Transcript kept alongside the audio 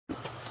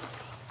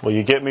Will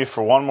you get me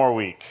for one more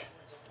week?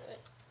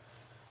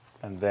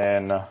 And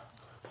then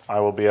I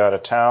will be out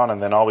of town,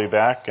 and then I'll be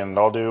back, and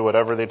I'll do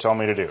whatever they tell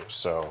me to do.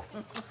 So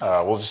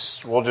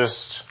we'll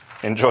just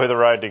enjoy the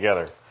ride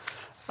together.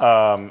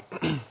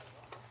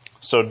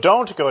 So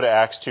don't go to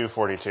Acts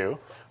 2:42,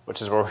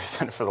 which is where we've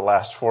been for the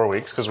last 4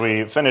 weeks, because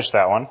we finished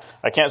that one.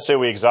 I can't say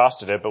we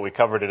exhausted it, but we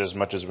covered it as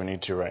much as we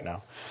need to right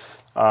now.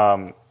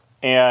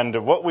 And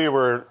what we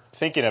were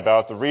thinking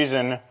about, the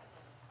reason, I'm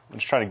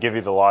just trying to give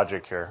you the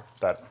logic here,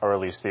 or at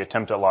least the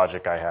attempt at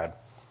logic I had.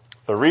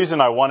 The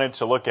reason I wanted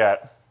to look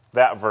at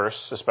that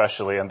verse,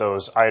 especially, and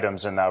those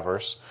items in that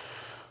verse,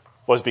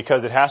 was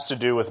because it has to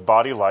do with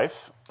body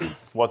life,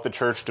 what the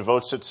church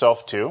devotes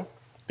itself to,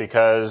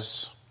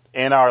 because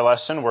in our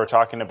lesson we're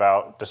talking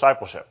about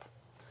discipleship.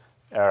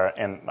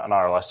 In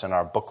our lesson,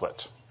 our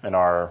booklet, in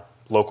our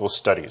local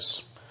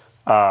studies.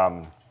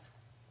 And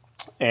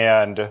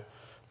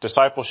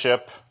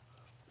discipleship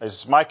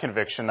is my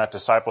conviction that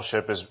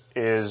discipleship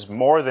is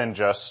more than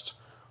just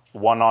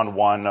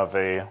one-on-one of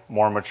a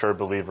more mature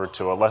believer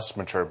to a less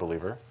mature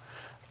believer.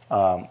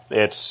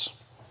 It's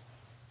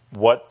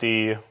what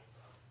the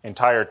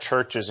entire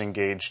church is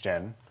engaged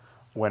in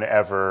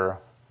whenever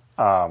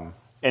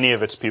any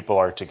of its people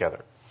are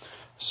together.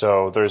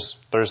 So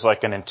there's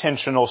like an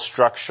intentional,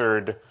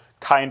 structured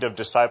kind of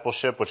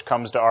discipleship which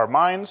comes to our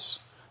minds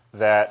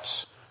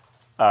that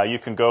you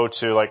can go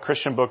to like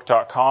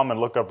christianbook.com and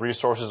look up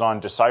resources on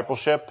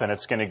discipleship, and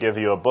it's going to give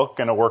you a book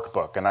and a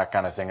workbook and that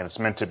kind of thing, and it's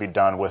meant to be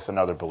done with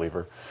another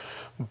believer.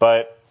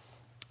 But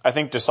I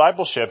think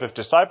if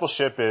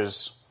discipleship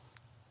is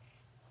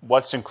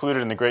what's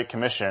included in the Great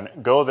Commission,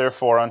 go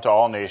therefore unto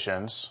all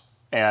nations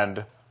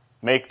and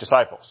make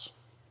disciples.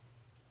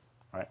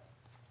 Right?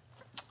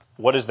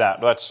 What is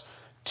that? That's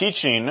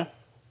teaching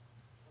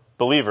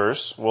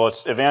believers, well,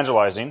 it's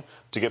evangelizing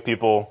to get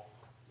people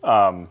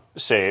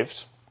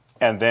saved.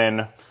 And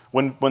then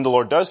when the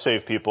Lord does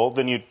save people,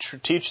 then you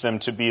teach them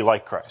to be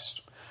like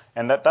Christ.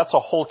 And that's a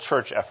whole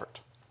church effort.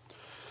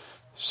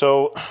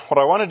 So what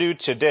I want to do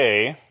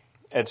today,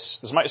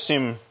 this might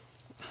seem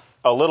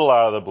a little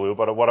out of the blue,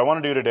 but what I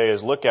want to do today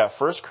is look at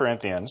 1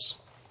 Corinthians,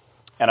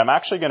 and I'm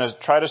actually going to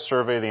try to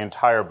survey the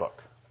entire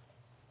book.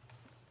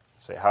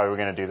 Say, how are we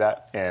going to do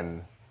that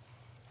in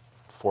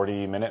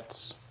 40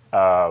 minutes?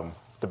 The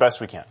best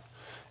we can.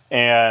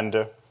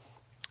 And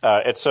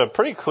it's a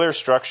pretty clear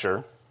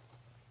structure.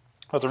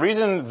 But the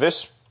reason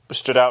this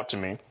stood out to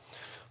me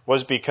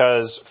was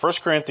because 1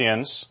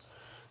 Corinthians,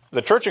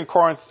 the church in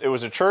Corinth, it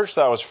was a church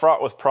that was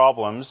fraught with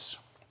problems,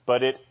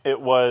 but it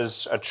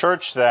was a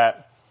church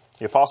that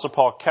the Apostle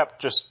Paul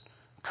kept just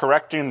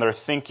correcting their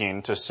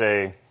thinking to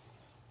say,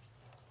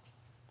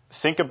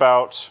 think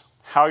about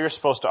how you're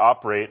supposed to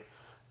operate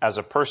as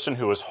a person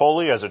who is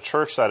holy, as a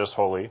church that is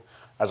holy,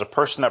 as a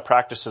person that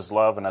practices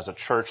love, and as a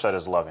church that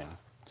is loving.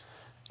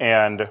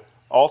 And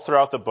all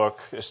throughout the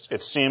book,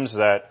 it seems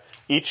that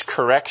each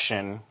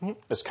correction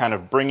is kind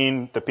of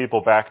bringing the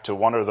people back to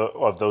one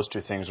of those two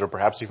things, or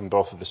perhaps even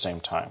both at the same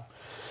time.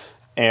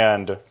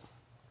 And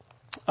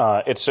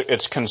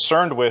it's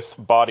concerned with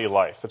body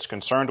life. It's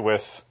concerned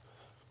with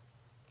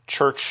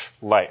church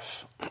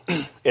life.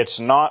 It's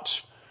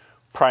not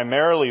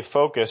primarily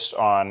focused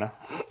on,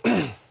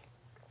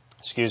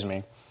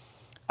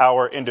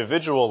 our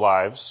individual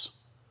lives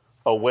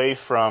away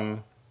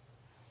from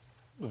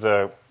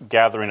the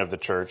gathering of the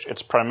church.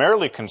 It's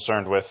primarily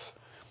concerned with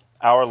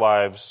our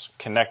lives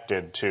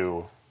connected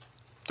to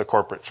the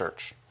corporate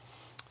church.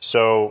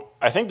 So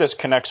I think this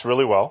connects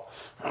really well.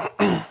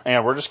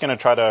 And we're just going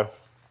to try to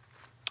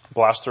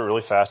blast through it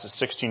really fast. It's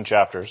 16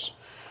 chapters,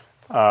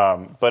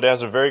 but it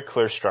has a very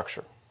clear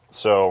structure.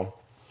 So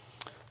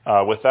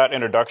with that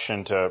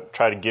introduction to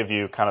try to give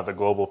you kind of the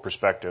global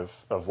perspective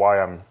of why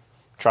I'm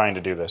trying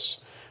to do this,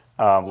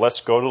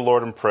 let's go to the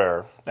Lord in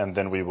prayer, and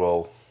then we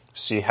will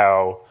see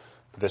how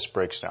this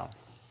breaks down.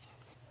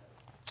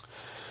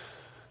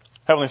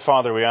 Heavenly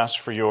Father, we ask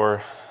for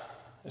your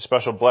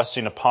special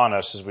blessing upon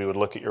us as we would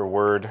look at your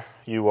word.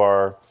 You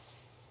are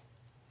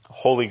a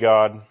holy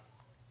God.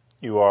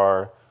 You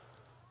are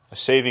a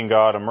saving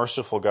God, a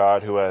merciful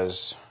God who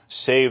has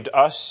saved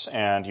us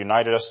and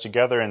united us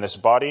together in this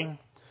body,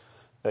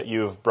 that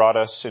you have brought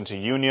us into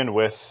union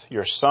with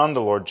your Son,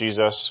 the Lord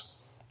Jesus,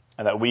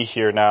 and that we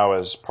here now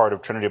as part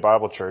of Trinity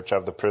Bible Church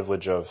have the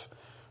privilege of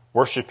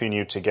worshiping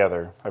you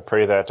together. I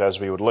pray that as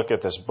we would look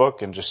at this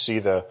book and just see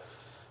the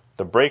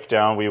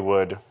breakdown, we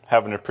would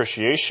have an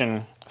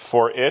appreciation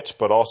for it,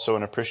 but also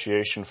an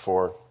appreciation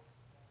for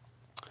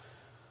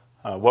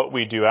what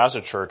we do as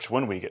a church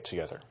when we get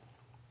together.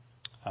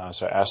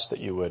 So I ask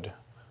that you would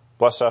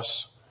bless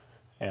us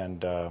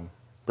and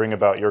bring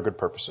about your good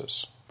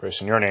purposes.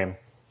 Praise in your name.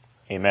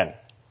 Amen.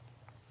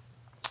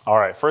 All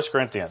right, 1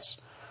 Corinthians.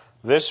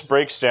 This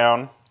breaks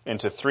down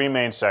into three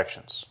main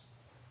sections.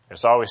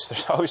 There's always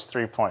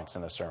 3 points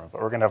in this sermon,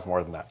 but we're going to have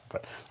more than that.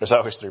 But there's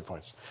always 3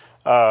 points.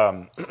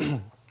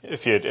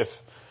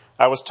 If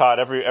I was taught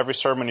every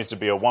sermon needs to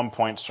be a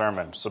 1-point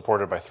sermon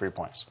supported by 3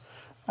 points.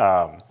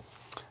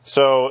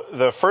 So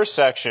the first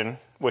section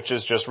which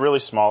is just really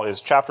small,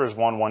 is chapters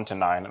 1 to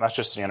 9, and that's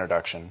just the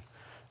introduction.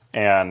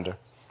 And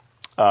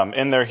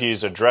in there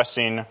he's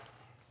addressing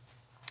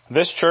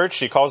this church.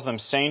 He calls them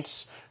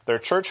saints. They're a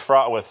church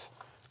fraught with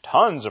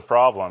tons of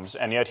problems,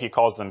 and yet he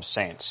calls them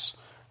saints.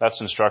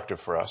 That's instructive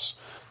for us.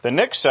 The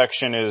next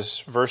section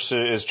is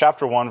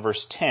chapter 1,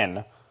 verse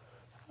 10,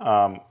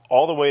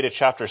 all the way to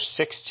chapter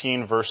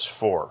 16, verse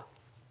 4.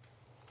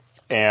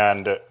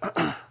 And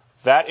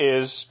that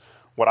is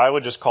what I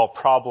would just call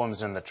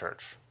problems in the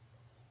church.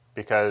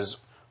 Because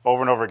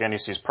over and over again he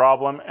sees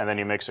problem, and then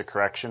he makes a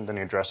correction, then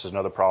he addresses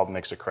another problem,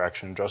 makes a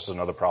correction, addresses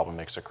another problem,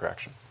 makes a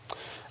correction.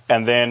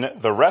 And then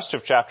the rest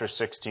of chapter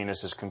 16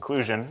 is his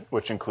conclusion,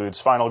 which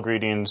includes final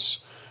greetings,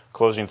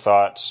 closing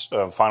thoughts,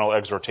 final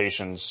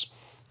exhortations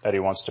that he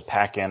wants to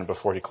pack in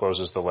before he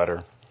closes the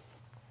letter.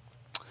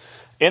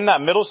 In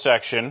that middle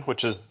section,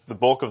 which is the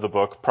bulk of the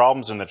book,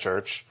 Problems in the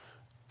Church,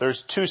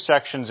 there's 2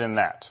 sections in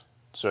that.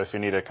 So if you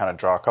need to kind of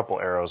draw a couple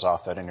arrows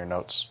off that in your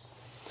notes.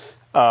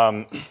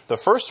 The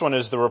first one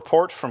is the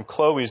report from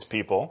Chloe's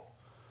people,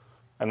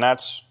 and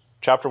that's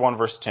chapter 1,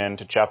 verse 10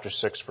 to chapter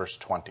 6, verse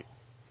 20.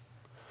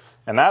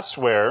 And that's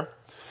where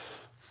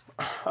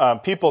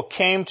people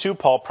came to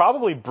Paul,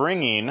 probably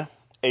bringing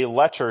a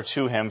letter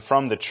to him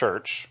from the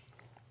church,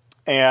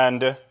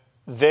 and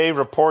they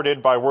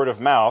reported by word of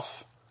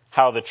mouth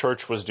how the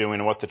church was doing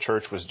and what the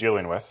church was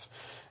dealing with.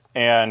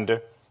 And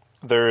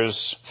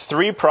there's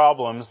 3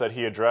 problems that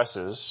he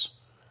addresses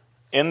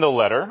in the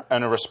letter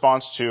in a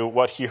response to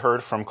what he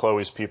heard from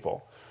Chloe's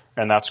people.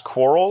 And that's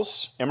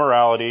quarrels,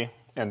 immorality,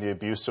 and the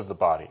abuse of the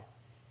body.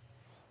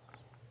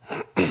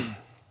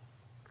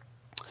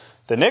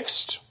 The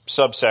next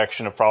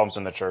subsection of problems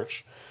in the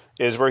church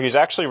is where he's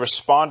actually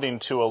responding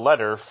to a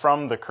letter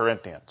from the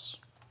Corinthians.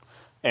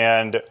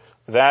 And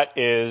that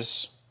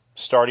is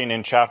starting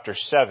in chapter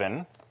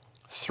 7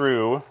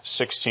 through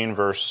 16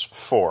 verse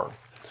 4.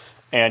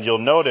 And you'll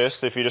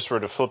notice, if you just were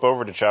to flip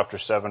over to chapter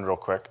 7 real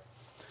quick,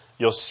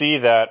 you'll see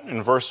that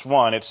in verse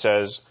 1 it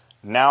says,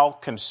 "Now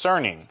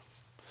concerning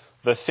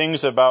the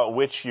things about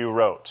which you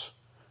wrote."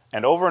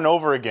 And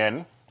over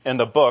again in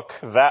the book,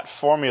 that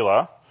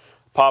formula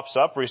pops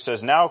up where he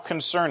says, "Now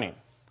concerning,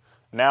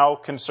 now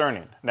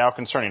concerning, now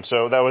concerning."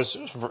 So that was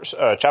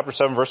chapter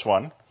 7, verse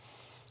 1.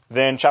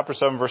 Then chapter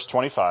 7, verse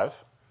 25.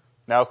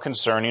 "Now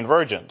concerning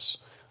virgins,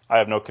 I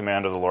have no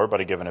command of the Lord,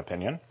 but I give an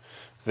opinion."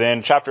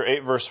 Then chapter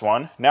 8, verse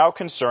 1. "Now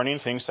concerning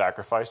things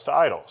sacrificed to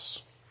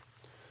idols."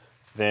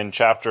 Then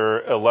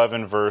chapter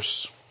 11,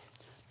 verse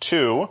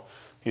 2,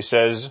 he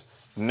says,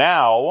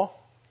 "Now,"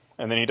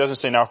 and then he doesn't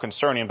say "now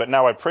concerning," but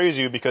 "now I praise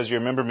you because you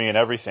remember me in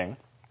everything."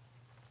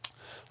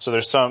 So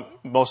there's some,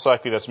 most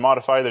likely that's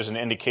modified. There's an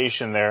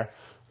indication there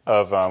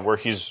of where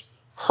he's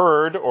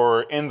heard,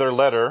 or in their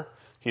letter,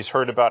 he's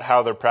heard about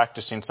how they're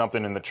practicing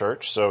something in the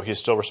church. So he's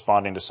still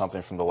responding to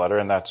something from the letter,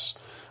 and that's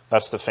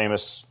the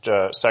famous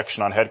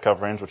section on head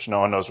coverings, which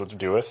no one knows what to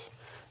do with.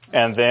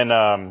 And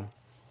then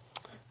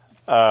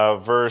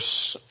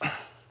chapter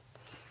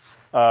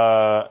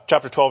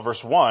 12,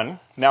 verse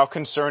 1, "Now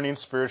concerning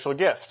spiritual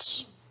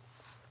gifts."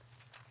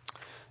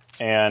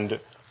 And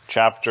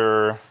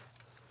chapter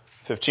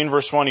 15,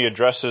 verse 1, he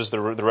addresses the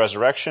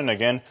resurrection.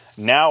 Again,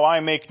 "Now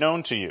I make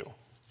known to you."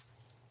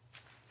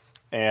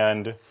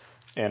 And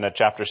in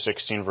chapter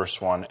 16, verse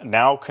 1,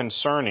 "Now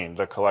concerning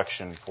the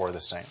collection for the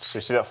saints." So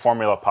you see that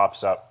formula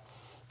pops up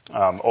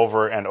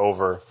over and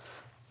over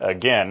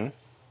again.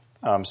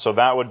 So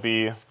that would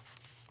be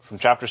from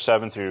chapter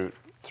 7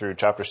 through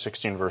chapter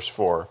 16, verse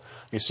 4.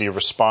 You see a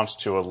response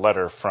to a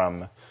letter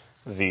from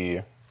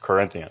the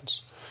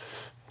Corinthians.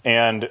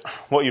 And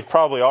what you've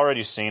probably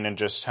already seen in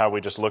just how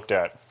we just looked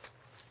at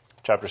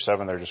chapter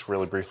 7 there, just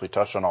really briefly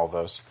touched on all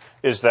those,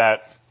 is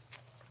that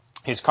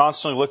he's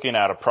constantly looking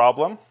at a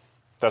problem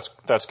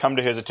that's come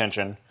to his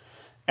attention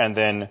and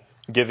then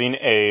giving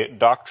a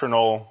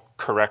doctrinal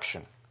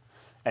correction.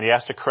 And he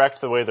has to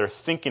correct the way they're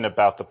thinking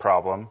about the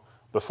problem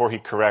before he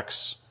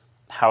corrects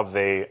how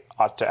they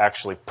ought to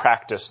actually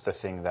practice the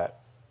thing that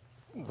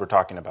we're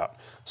talking about.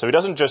 So he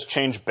doesn't just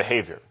change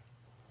behavior,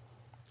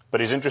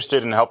 but he's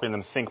interested in helping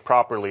them think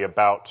properly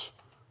about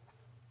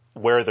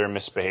where they're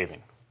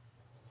misbehaving.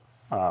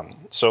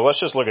 So let's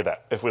just look at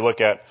that. If we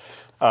look at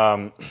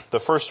the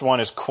first one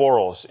is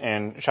quarrels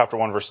in chapter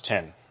 1, verse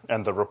 10,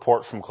 and the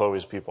report from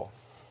Chloe's people.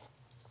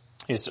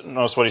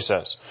 Notice what he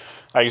says.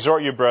 "I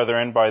exhort you,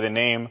 brethren, by the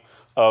name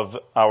of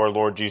our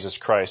Lord Jesus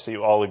Christ, that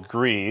you all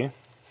agree,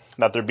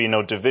 that there be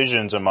no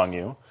divisions among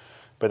you,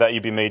 but that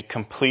you be made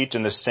complete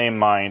in the same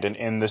mind and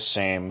in the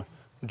same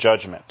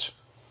judgment."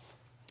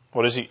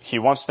 What is he? He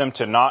wants them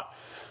to not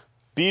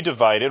be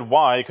divided.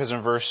 Why? Because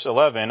in verse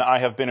 11, "I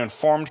have been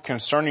informed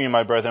concerning you,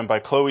 my brethren, by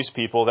Chloe's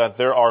people, that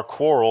there are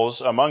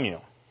quarrels among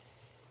you.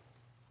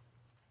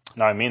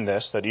 Now I mean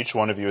this, that each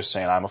one of you is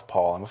saying, I'm of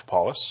Paul, I'm of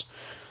Apollos,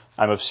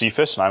 I'm of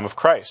Cephas, and I'm of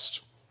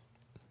Christ.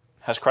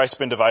 Has Christ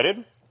been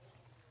divided?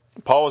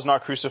 Paul was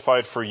not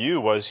crucified for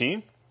you, was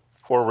he?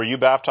 Or were you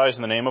baptized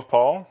in the name of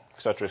Paul?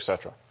 Etc.,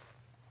 etc.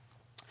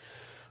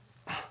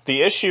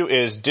 The issue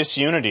is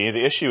disunity.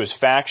 The issue is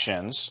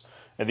factions.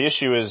 And the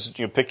issue is,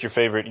 you pick your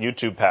favorite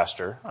YouTube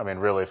pastor. I mean,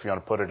 really, if you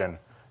want to put it in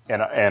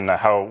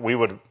how we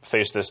would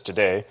face this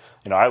today.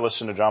 I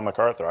listen to John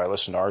MacArthur. I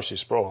listen to R.C.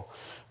 Sproul.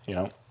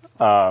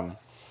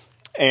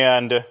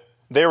 And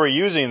they were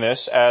using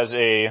this as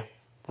a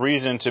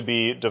reason to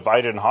be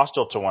divided and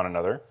hostile to one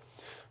another.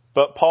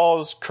 But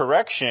Paul's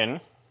correction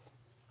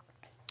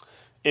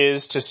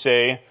is to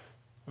say,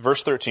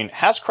 verse 13,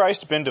 has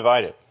Christ been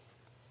divided?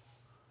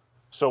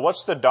 So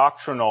what's the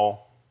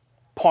doctrinal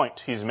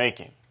point he's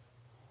making?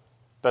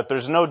 That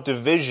there's no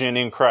division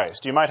in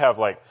Christ. You might have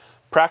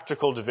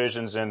practical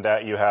divisions in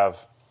that you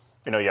have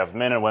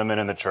men and women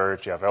in the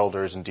church, you have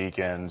elders and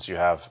deacons, you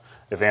have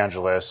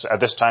evangelists. At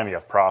this time you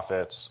have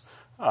prophets.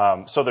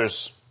 So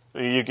there's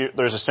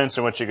a sense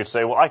in which you could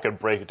say, well, I could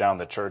break down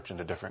the church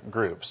into different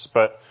groups.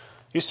 But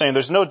he's saying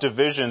there's no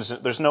divisions,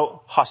 there's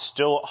no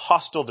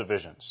hostile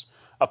divisions,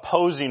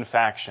 opposing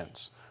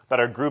factions that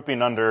are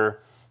grouping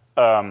under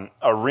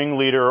a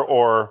ringleader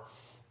or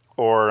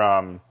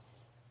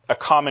a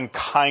common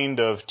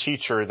kind of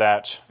teacher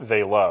that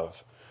they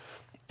love.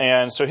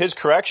 And so his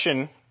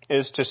correction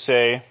is to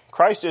say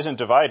Christ isn't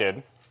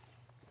divided,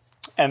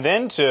 and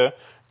then to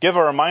give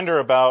a reminder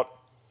about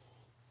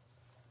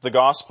the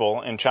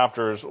gospel in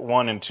chapters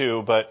 1 and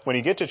 2, but when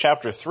you get to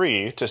chapter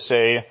 3, to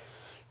say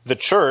the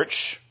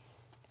church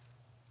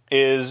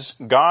is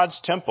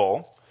God's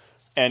temple,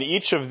 and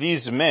each of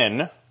these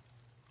men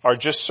are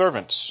just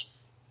servants.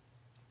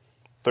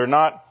 They're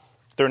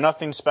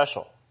nothing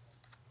special.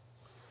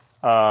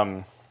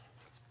 That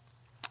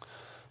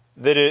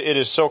it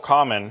is so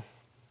common,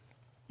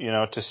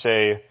 to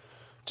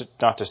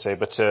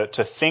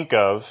think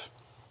of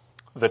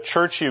the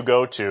church you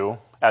go to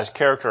as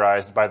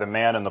characterized by the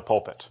man in the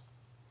pulpit.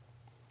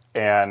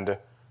 And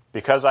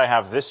because I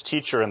have this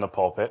teacher in the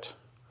pulpit,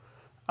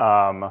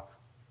 I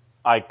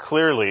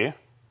clearly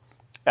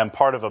am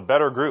part of a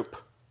better group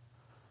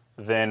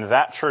than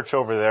that church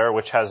over there,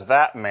 which has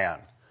that man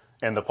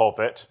in the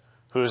pulpit,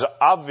 who's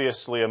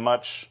obviously a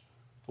much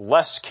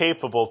less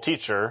capable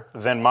teacher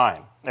than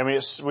mine. I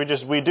mean,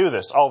 we do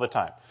this all the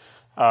time.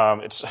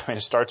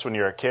 It starts when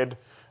you're a kid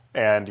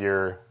and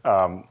you're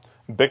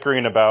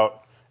bickering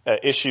about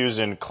issues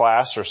in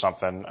class or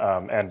something,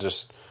 and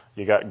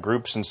you got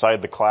groups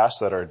inside the class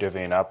that are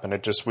divvying up, and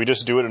we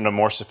just do it in a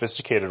more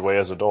sophisticated way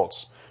as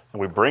adults,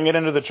 and we bring it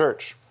into the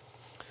church.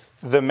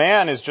 The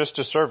man is just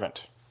a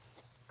servant.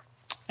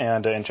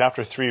 And in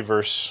chapter 3,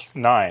 verse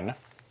 9,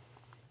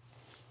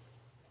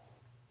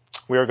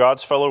 we are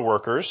God's fellow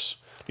workers.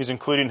 He's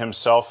including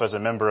himself as a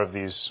member of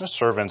these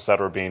servants that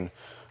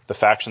the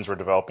factions were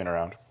developing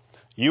around.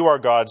 You are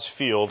God's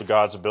field,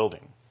 God's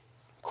building.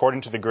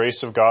 According to the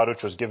grace of God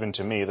which was given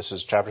to me, this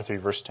is chapter 3,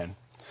 verse 10.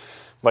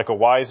 Like a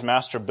wise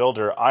master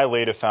builder, I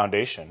laid a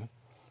foundation.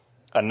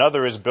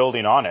 Another is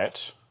building on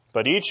it,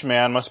 but each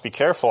man must be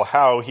careful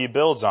how he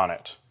builds on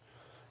it.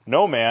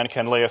 No man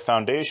can lay a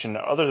foundation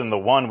other than the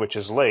one which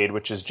is laid,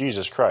 which is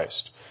Jesus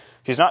Christ.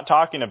 He's not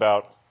talking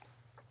about,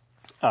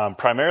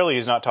 primarily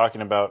he's not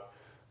talking about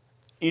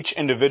each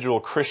individual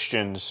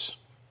Christian's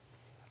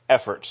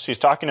efforts. He's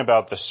talking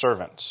about the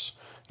servants.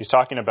 He's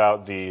talking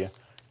about the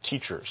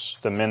teachers,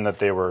 the men that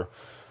they were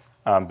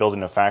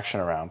building a faction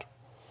around.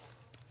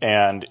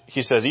 And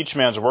he says each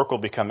man's work will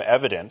become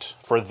evident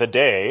for the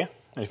day.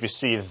 And if you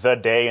see the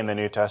day in the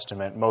New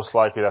Testament, most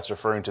likely that's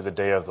referring to the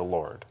day of the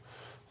Lord.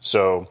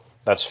 So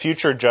that's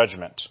future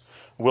judgment.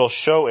 We'll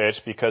show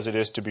it because it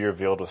is to be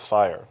revealed with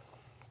fire.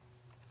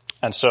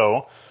 And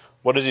so,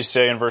 what does he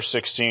say in verse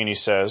 16? He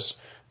says,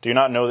 do you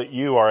not know that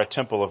you are a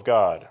temple of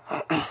God,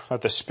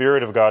 that the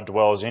Spirit of God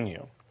dwells in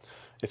you?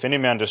 If any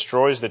man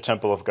destroys the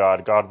temple of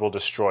God, God will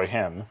destroy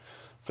him.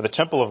 For the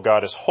temple of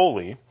God is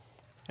holy,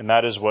 and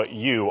that is what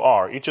you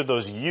are. Each of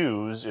those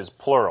yous is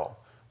plural.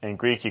 In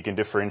Greek, you can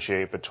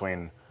differentiate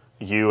between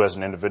you as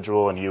an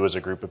individual and you as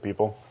a group of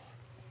people.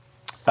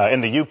 In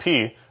the UP,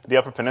 the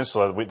Upper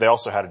Peninsula, they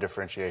also had a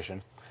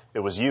differentiation. It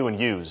was you and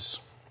yous.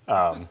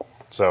 And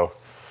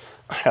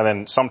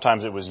then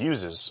sometimes it was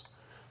uses.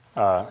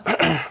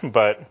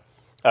 But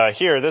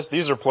here,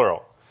 these are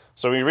plural.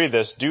 So we read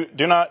this. Do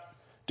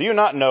you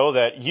not know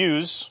that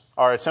yous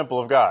are a temple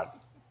of God?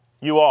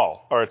 You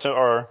all are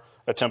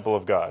a temple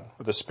of God.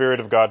 The Spirit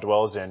of God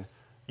dwells in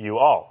you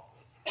all.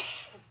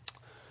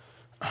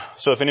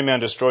 So if any man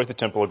destroys the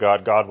temple of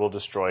God, God will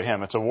destroy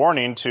him. It's a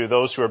warning to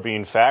those who are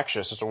being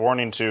factious. It's a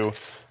warning to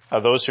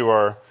those who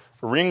are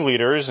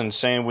ringleaders and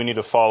saying we need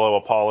to follow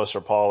Apollos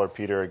or Paul or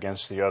Peter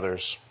against the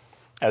others,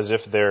 as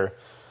if their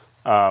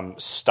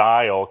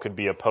style could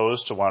be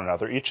opposed to one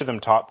another. Each of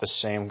them taught the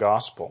same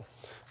gospel.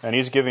 And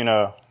he's giving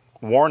a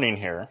warning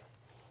here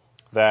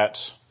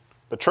that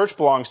the church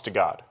belongs to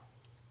God.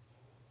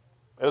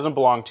 It doesn't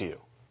belong to you.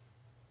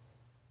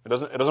 It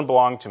doesn't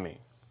belong to me.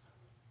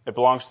 It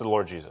belongs to the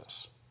Lord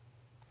Jesus.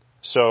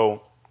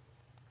 So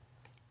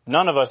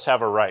none of us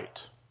have a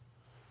right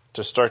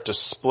to start to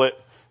split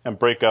and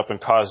break up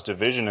and cause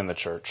division in the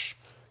church,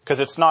 because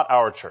it's not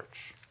our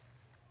church.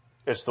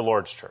 It's the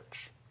Lord's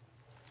church.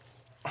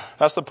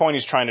 That's the point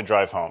he's trying to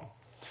drive home.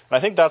 And I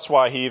think that's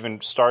why he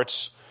even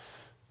starts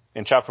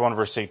in chapter 1,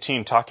 verse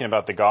 18, talking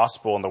about the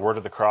gospel and the word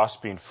of the cross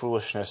being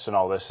foolishness and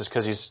all this, is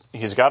because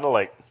he's got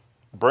to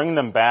bring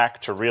them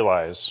back to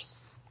realize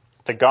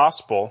the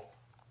gospel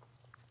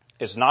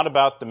is not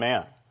about the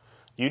man.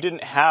 You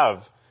didn't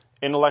have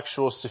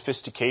intellectual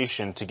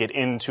sophistication to get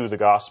into the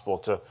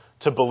gospel,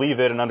 to believe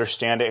it and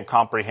understand it and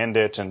comprehend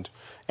it and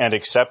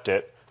accept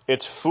it.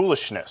 It's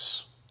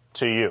foolishness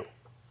to you.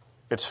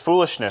 It's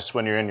foolishness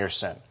when you're in your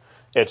sin.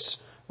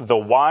 It's the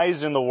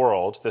wise in the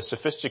world, the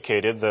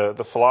sophisticated,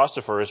 the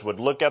philosophers would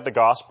look at the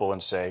gospel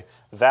and say,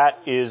 that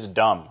is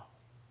dumb.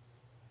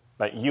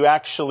 That you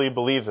actually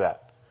believe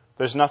that.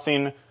 There's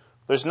nothing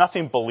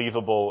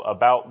believable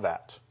about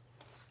that.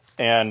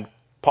 And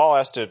Paul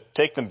has to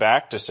take them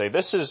back to say,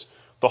 the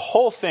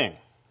whole thing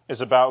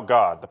is about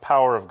God, the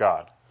power of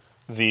God,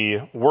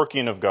 the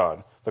working of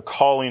God, the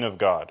calling of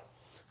God,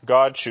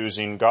 God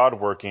choosing, God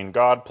working,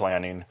 God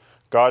planning,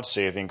 God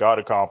saving, God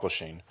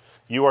accomplishing.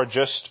 You are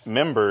just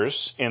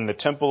members in the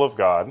temple of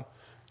God,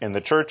 in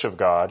the church of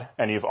God,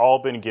 and you've all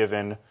been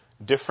given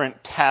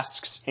different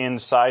tasks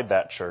inside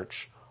that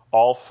church,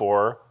 all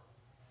for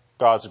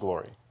God's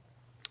glory.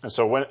 And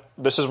so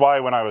this is why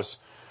when I was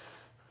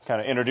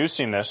kind of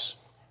introducing this,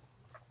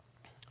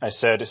 I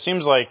said, it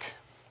seems like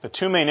the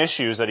two main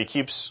issues that he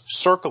keeps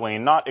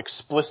circling, not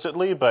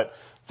explicitly, but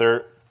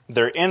they're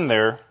in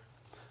there,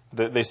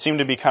 they seem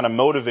to be kind of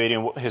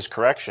motivating his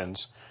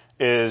corrections,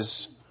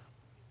 is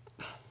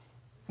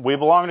we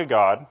belong to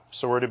God,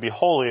 so we're to be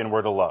holy and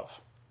we're to love.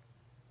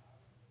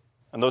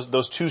 And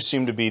those two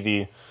seem to be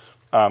the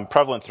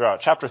prevalent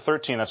throughout. Chapter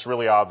 13, that's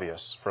really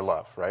obvious for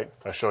love, right?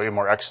 I'll show you a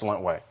more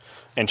excellent way.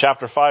 In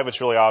chapter 5, it's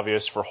really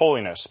obvious for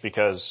holiness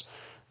because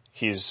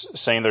he's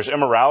saying there's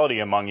immorality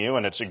among you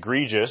and it's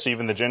egregious.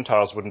 Even the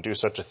Gentiles wouldn't do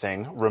such a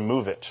thing.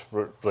 Remove it.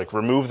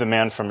 Remove the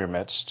man from your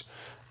midst.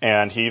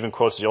 And he even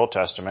quotes the Old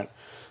Testament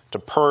to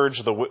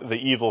purge the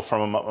evil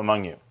from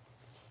among you.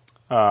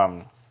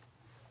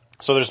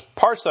 So there's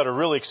parts that are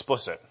really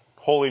explicit,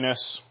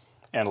 holiness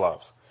and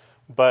love.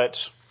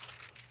 But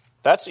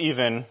that's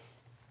even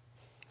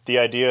the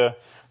idea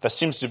that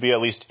seems to be at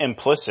least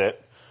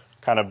implicit,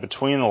 kind of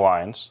between the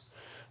lines.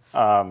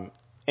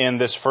 In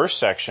this first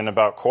section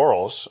about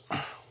quarrels,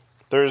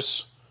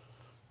 there's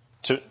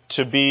to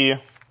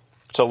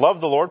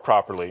love the Lord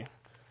properly,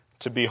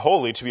 to be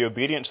holy, to be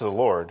obedient to the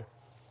Lord,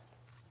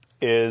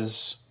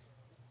 is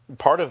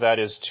part of that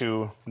is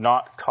to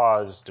not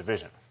cause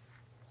division.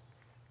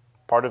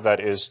 Part of that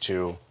is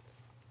to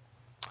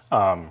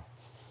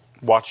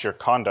watch your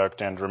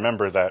conduct and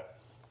remember that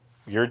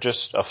you're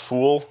just a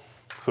fool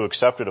who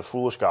accepted a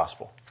foolish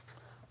gospel,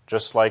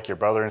 just like your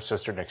brother and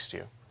sister next to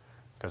you,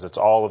 because it's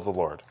all of the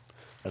Lord.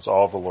 It's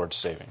all of the Lord's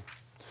saving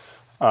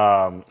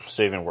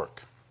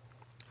work.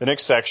 The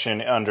next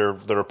section under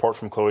the report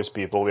from Chloe's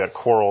people, we had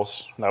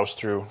quarrels. That was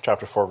through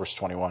chapter 4, verse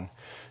 21,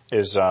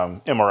 is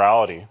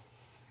immorality.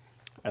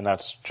 And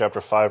that's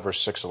chapter 5,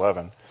 verse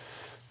 6-11.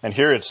 And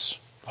here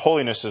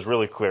holiness is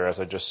really clear, as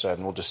I just said,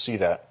 and we'll just see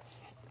that.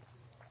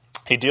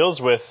 He deals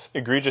with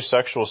egregious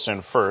sexual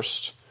sin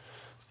first.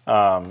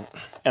 And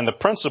the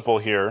principle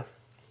here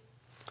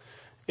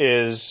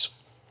is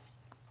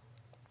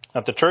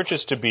that the church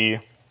is to be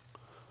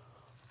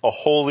a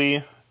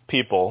holy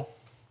people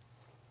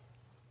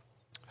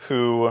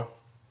who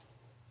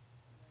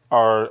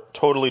are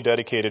totally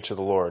dedicated to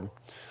the Lord.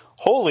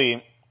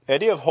 Holy, the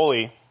idea of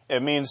holy,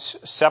 it means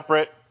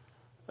separate.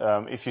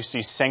 If you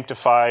see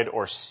sanctified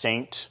or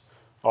saint,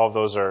 all of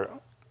those are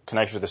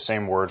connected to the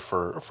same word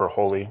for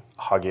holy,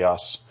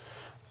 hagios.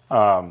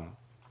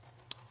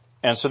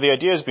 And so the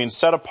idea is being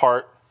set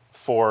apart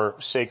for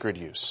sacred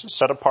use,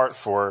 set apart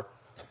for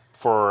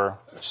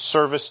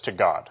service to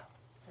God.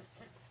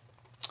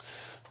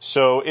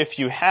 So if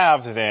you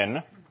have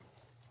then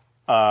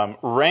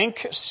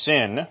rank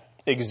sin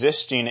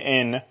existing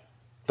in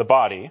the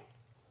body,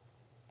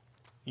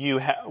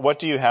 what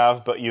do you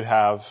have? But you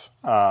have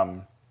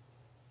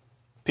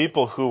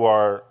people who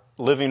are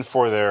living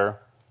for their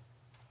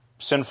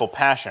sinful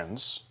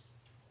passions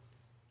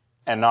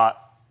and not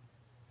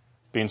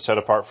being set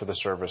apart for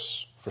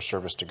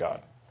service to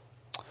God.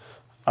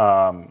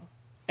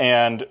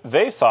 And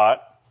they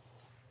thought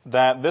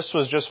that this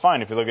was just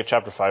fine. If you look at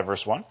chapter 5,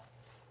 verse 1,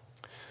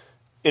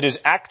 it is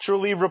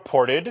actually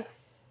reported,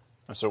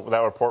 and so that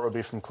report would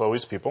be from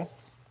Chloe's people,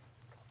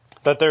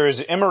 that there is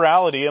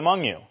immorality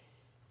among you.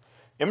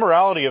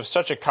 Immorality of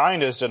such a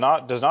kind as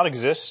does not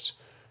exist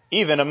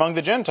even among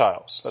the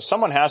Gentiles. That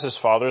someone has his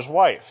father's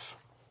wife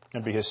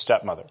and be his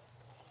stepmother.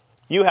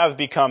 You have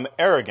become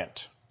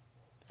arrogant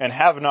and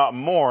have not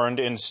mourned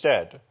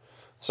instead,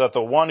 so that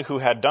the one who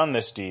had done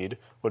this deed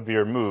would be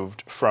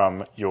removed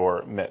from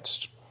your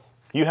midst.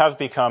 You have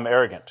become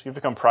arrogant. You've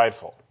become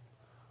prideful.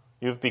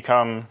 You've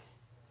become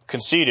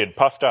conceited,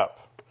 puffed up.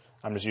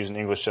 I'm just using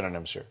English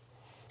synonyms here.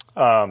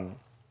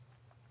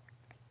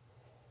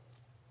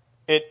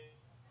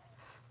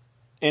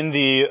 In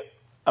the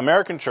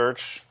American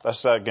church,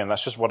 that's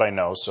just what I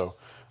know, so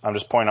I'm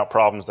just pointing out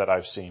problems that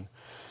I've seen.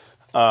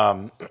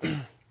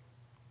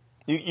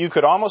 You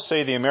could almost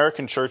say the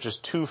American church is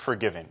too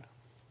forgiving.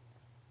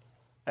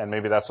 and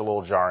maybe that's a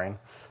little jarring.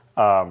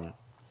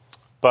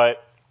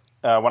 But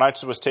when I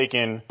was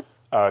taking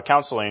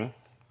counseling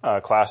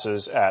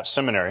classes at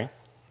seminary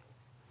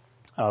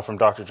from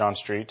Dr. John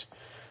Street,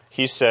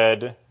 he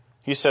said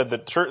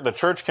that the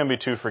church can be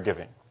too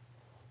forgiving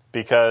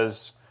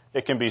because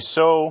it can be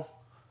so,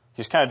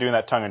 he's kind of doing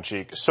that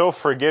tongue-in-cheek, so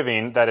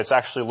forgiving that it's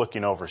actually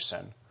looking over sin.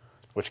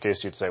 In which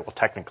case you'd say, well,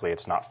 technically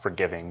it's not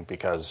forgiving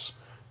because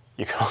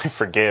you can only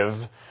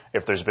forgive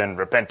if there's been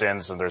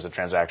repentance and there's a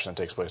transaction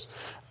that takes place.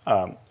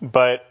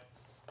 But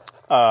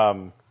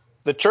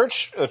the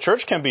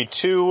church can be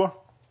too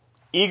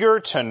eager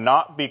to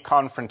not be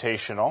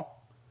confrontational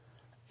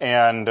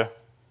and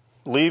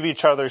leave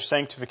each other's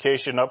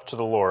sanctification up to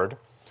the Lord,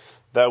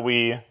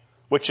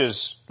 which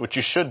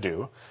you should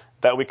do,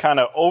 that we kind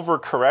of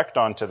overcorrect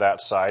onto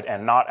that side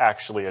and not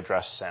actually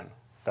address sin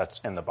that's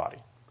in the body.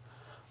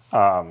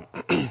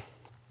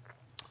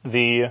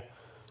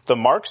 The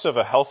marks of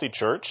a healthy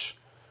church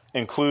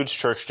includes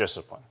church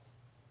discipline.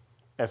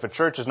 If a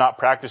church is not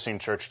practicing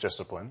church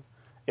discipline,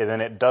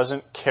 then it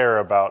doesn't care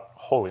about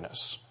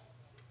holiness.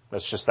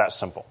 It's just that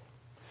simple.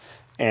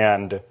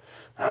 And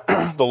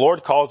the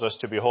Lord calls us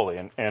to be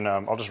holy. And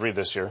I'll just read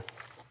this here.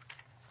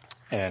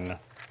 In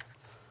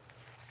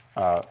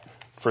 1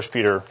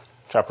 Peter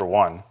chapter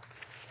 1,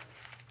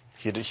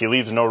 he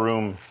leaves no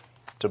room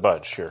to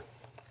budge here,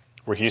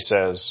 where he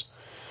says,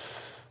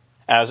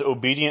 "As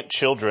obedient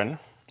children,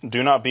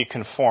 do not be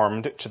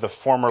conformed to the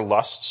former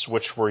lusts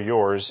which were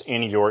yours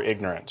in your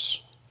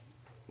ignorance.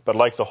 But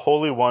like the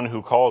Holy One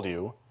who called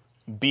you,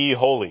 be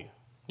holy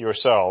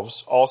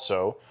yourselves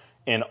also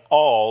in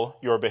all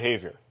your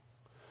behavior.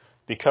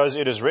 Because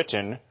it is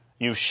written,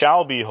 you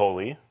shall be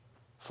holy,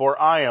 for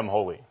I am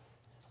holy." And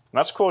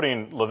that's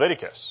quoting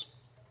Leviticus.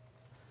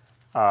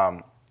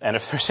 And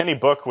if there's any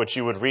book which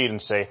you would read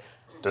and say,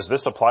 does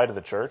this apply to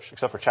the church?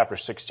 Except for chapter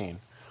 16,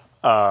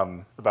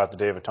 about the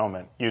Day of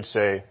Atonement.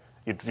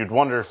 You'd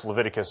wonder if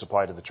Leviticus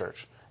applied to the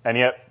church. And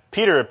yet,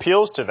 Peter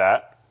appeals to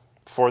that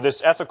for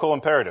this ethical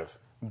imperative.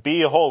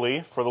 Be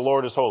holy, for the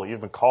Lord is holy.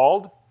 You've been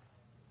called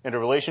into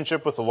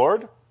relationship with the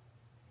Lord,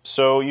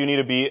 so you need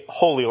to be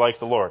holy like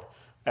the Lord.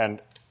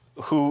 And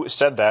who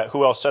said that?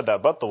 Who else said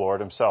that but the Lord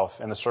himself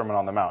in the Sermon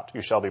on the Mount?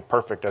 You shall be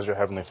perfect as your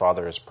heavenly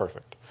Father is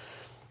perfect.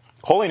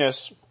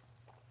 Holiness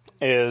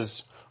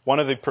is one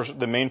of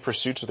the main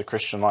pursuits of the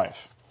Christian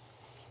life.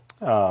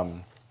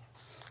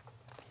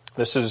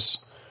 This is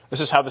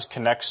how this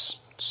connects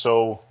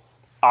so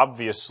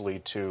obviously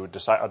to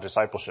a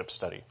discipleship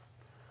study,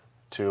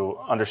 to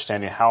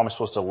understanding how I'm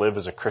supposed to live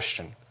as a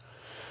Christian.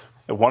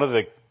 One of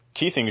the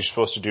key things you're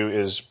supposed to do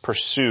is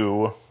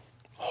pursue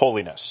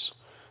holiness.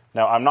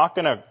 Now, I'm not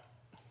going to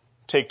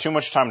take too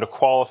much time to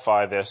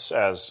qualify this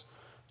as,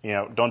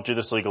 don't do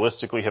this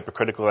legalistically,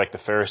 hypocritically like the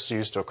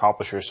Pharisees to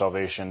accomplish your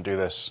salvation. Do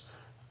this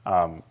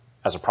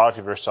as a product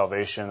of your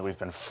salvation. We've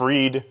been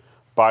freed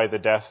by the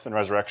death and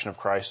resurrection of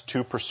Christ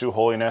to pursue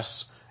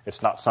holiness.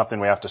 It's not something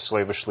we have to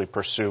slavishly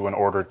pursue in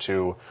order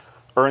to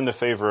earn the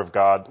favor of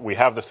God. We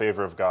have the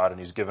favor of God, and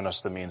He's given us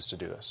the means to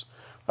do this.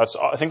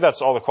 I think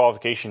that's all the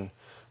qualification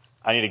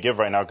I need to give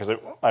right now, because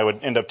I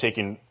would end up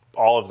taking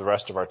all of the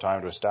rest of our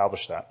time to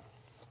establish that.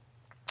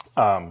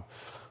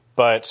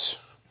 But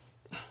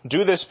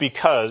do this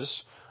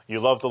because you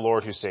love the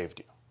Lord who saved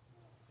you.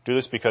 Do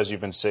this because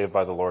you've been saved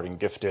by the Lord and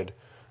gifted.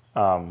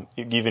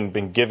 You've even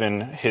been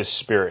given His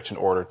Spirit in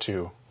order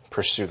to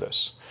pursue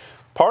this.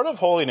 Part of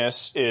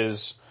holiness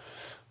is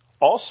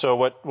also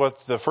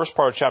what the first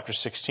part of chapter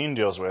 16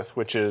 deals with,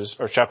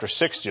 chapter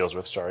 6 deals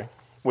with,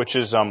 which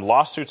is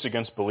lawsuits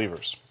against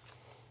believers.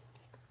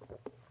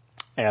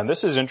 And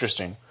this is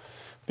interesting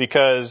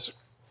because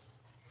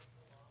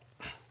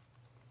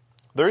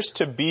there's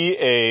to be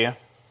a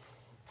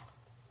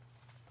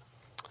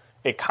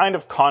kind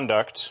of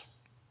conduct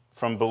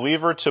from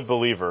believer to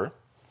believer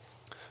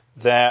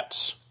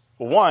that,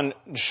 one,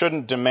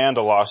 shouldn't demand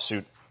a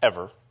lawsuit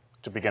ever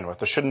to begin with.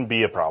 There shouldn't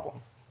be a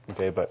problem.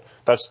 Okay, but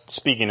that's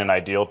speaking in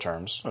ideal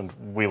terms. And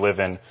we live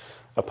in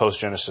a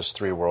post-Genesis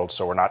 3 world,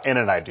 so we're not in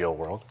an ideal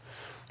world.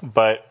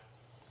 But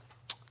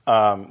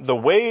the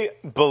way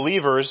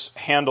believers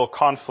handle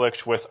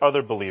conflict with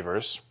other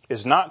believers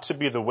is not to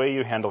be the way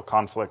you handle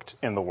conflict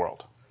in the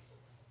world.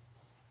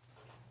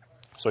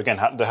 So again,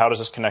 how does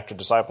this connect to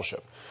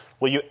discipleship?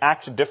 Well, you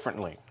act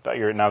differently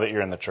now that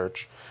you're in the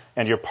church,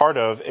 and you're part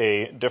of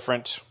a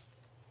different,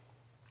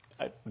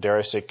 dare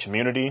I say,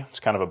 community. It's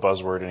kind of a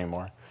buzzword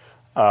anymore.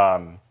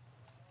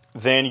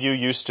 Than you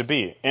used to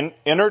be.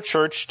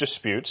 Inter-church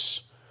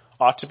disputes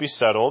ought to be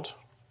settled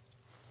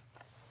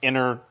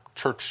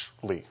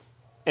inter-churchly,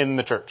 in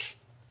the church.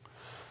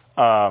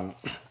 And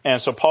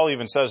so Paul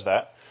even says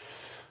that,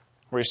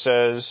 where he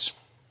says,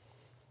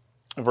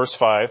 in verse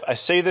 5, I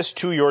say this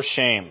to your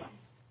shame.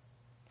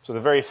 So the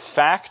very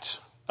fact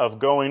of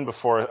going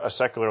before a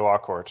secular law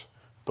court,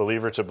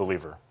 believer to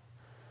believer,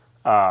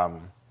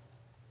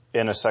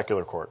 in a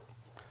secular court,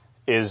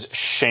 is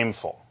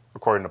shameful,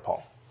 according to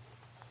Paul.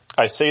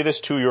 I say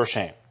this to your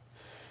shame.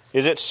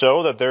 Is it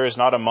so that there is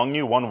not among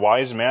you one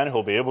wise man who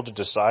will be able to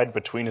decide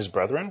between his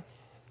brethren?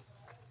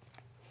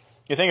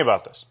 You think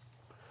about this.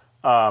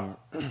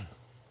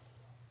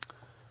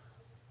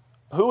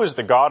 Who is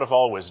the God of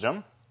all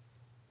wisdom?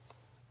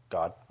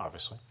 God,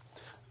 obviously.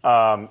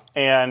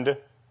 And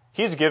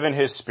he's given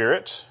his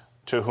Spirit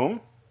to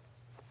whom?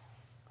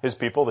 His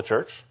people, the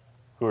church,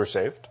 who are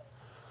saved.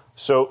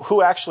 So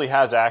who actually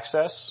has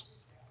access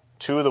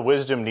to the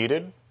wisdom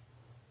needed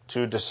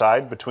to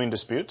decide between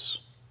disputes?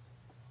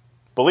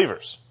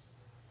 Believers,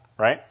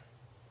 right?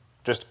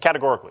 Just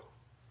categorically.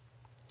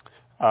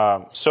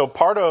 So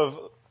part of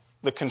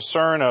the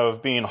concern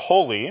of being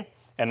holy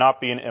and not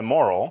being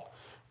immoral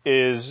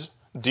is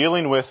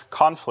dealing with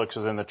conflicts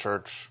within the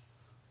church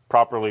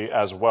properly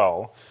as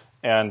well.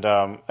 And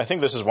I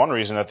think this is one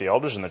reason that the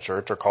elders in the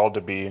church are called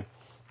to be,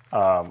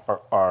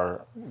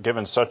 are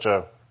given such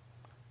a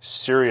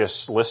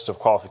serious list of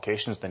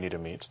qualifications they need to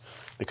meet,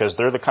 because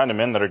they're the kind of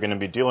men that are going to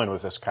be dealing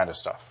with this kind of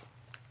stuff.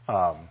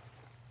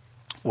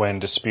 When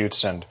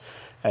disputes and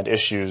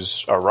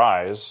issues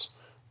arise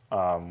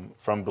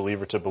from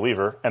believer to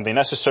believer, and they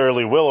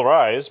necessarily will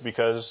arise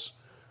because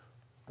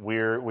we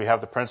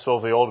have the principle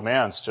of the old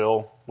man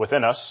still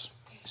within us,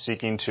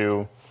 seeking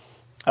to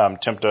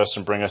tempt us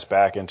and bring us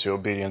back into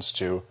obedience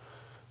to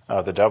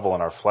the devil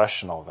and our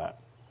flesh and all that.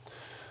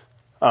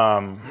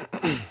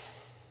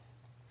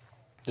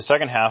 The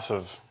second half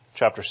of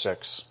chapter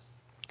 6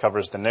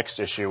 covers the next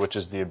issue, which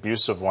is the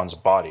abuse of one's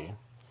body.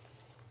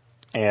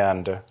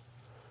 And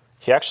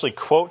he actually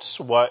quotes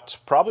what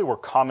probably were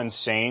common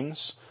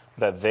sayings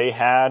that they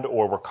had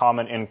or were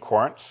common in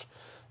Corinth.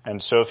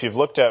 And so if you've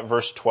looked at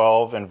verse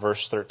 12 and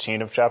verse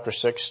 13 of chapter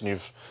 6, and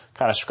you've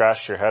kind of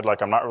scratched your head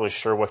like, I'm not really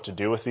sure what to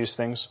do with these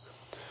things.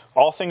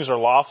 All things are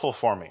lawful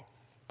for me,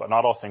 but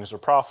not all things are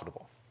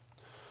profitable.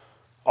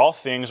 All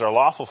things are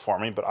lawful for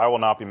me, but I will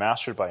not be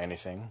mastered by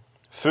anything.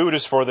 Food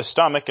is for the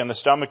stomach, and the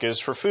stomach is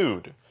for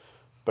food,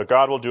 but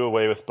God will do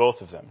away with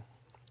both of them.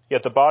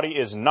 Yet the body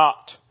is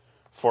not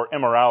for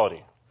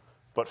immorality,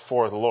 but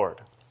for the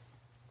Lord.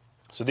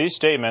 So these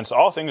statements,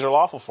 all things are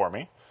lawful for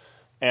me,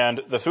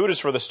 and the food is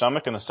for the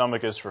stomach, and the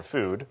stomach is for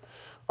food,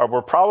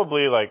 were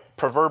probably like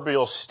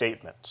proverbial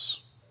statements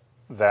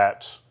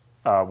that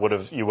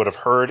you would have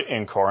heard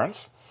in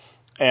Corinth.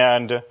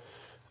 And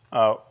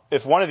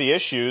if one of the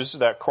issues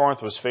that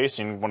Corinth was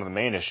facing, one of the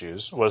main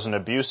issues, was an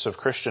abuse of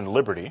Christian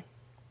liberty,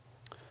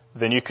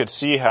 then you could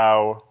see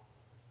how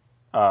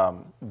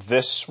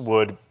this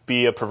would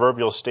be a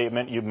proverbial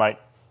statement you might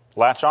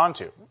latch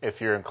onto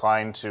if you're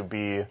inclined to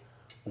be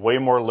way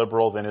more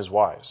liberal than is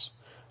wise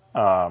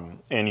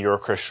in your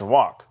Christian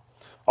walk.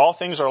 All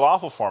things are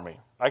lawful for me.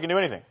 I can do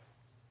anything.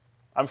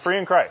 I'm free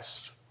in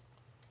Christ.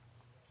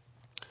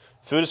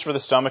 Food is for the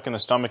stomach, and the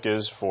stomach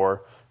is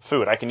for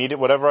food. I can eat it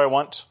whatever I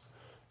want.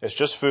 It's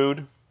just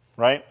food,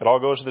 right? It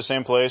all goes to the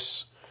same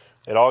place.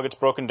 It all gets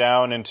broken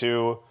down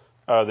into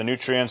the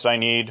nutrients I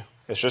need.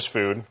 It's just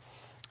food.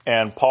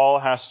 And Paul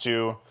has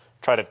to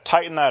try to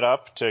tighten that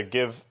up to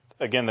give,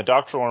 again, the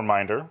doctrinal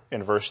reminder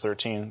in verse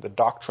 13, the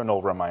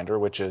doctrinal reminder,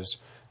 which is,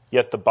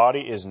 yet the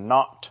body is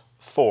not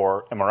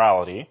for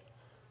immorality,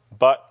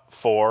 but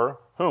for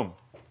whom?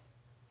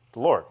 The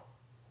Lord.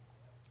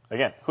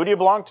 Again, who do you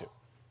belong to?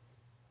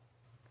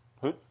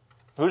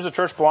 Who does the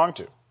church belong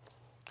to?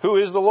 Who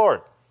is the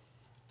Lord?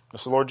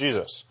 It's the Lord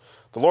Jesus.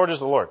 The Lord is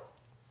the Lord.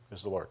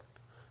 Is the Lord.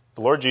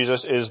 The Lord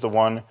Jesus is the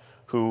one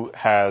who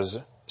has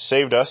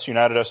saved us,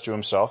 united us to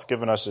himself,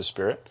 given us his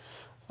Spirit,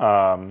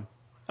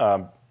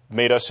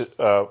 made us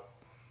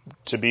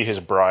to be his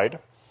bride.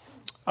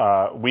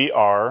 We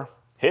are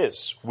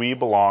his. We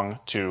belong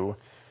to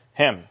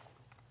him.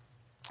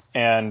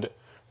 And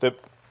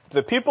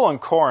the people in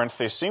Corinth,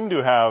 they seem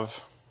to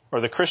have, or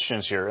the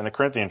Christians here in the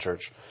Corinthian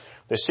church,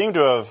 they seem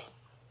to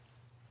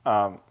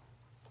have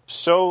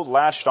so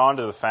latched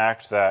onto the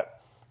fact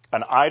that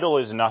an idol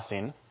is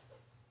nothing,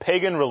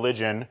 pagan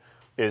religion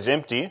is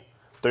empty,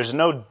 there's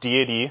no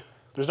deity,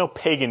 there's no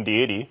pagan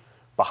deity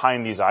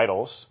behind these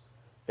idols.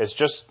 It's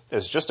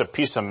just a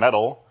piece of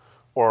metal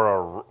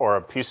or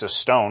a piece of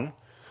stone.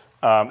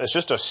 It's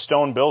just a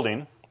stone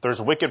building.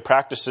 There's wicked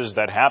practices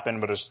that happen,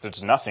 but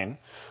it's nothing.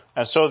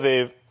 And so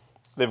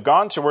they've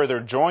gone to where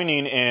they're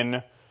joining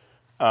in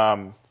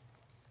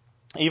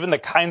even the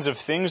kinds of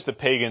things the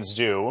pagans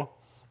do,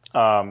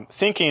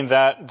 thinking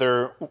that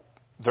they're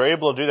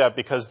able to do that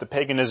because the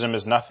paganism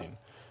is nothing.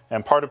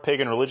 And part of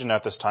pagan religion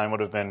at this time would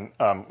have been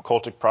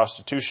cultic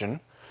prostitution,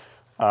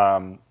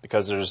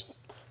 because there's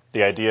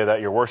the idea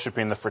that you're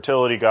worshiping the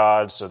fertility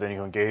gods, so then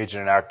you engage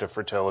in an act of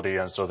fertility,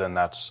 and so then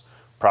that's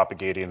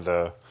propagating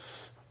the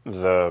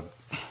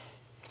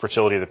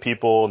fertility of the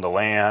people and the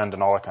land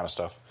and all that kind of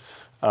stuff.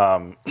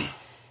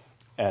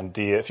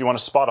 If you want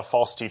to spot a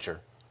false teacher,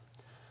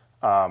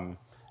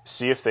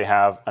 see if they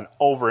have an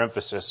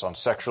overemphasis on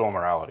sexual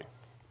immorality.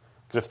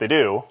 Because if they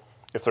do,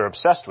 if they're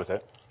obsessed with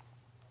it,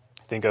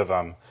 think of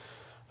a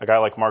guy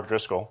like Mark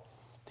Driscoll.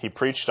 He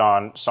preached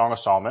on Song of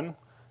Solomon,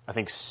 I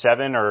think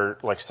 7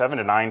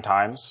 to 9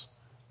 times,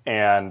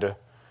 and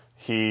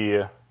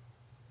he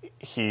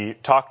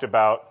talked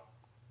about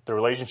the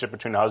relationship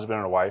between a husband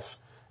and a wife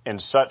in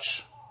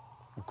such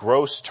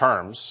gross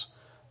terms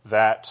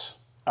that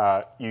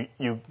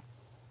you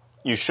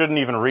you shouldn't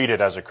even read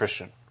it as a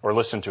Christian or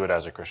listen to it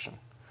as a Christian.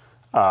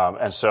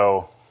 And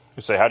so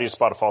you say, how do you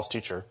spot a false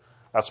teacher?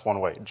 That's one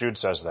way. Jude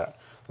says that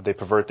they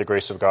pervert the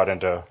grace of God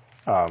into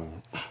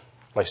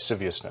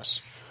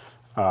lasciviousness.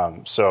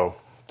 So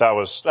that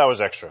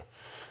was extra.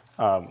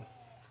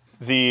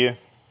 The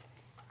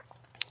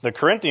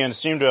Corinthians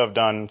seem to have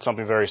done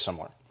something very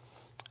similar,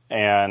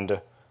 and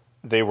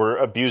they were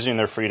abusing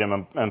their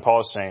freedom. And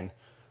Paul is saying,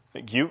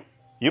 you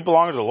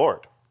belong to the Lord.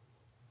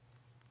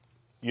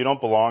 You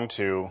don't belong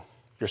to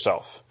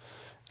yourself.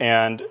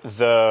 And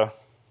the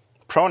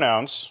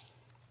pronouns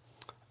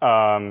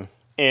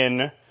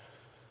in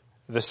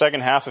the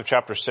second half of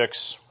chapter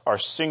 6 are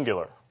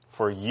singular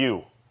for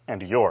you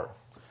and your.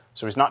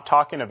 So he's not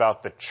talking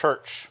about the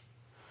church.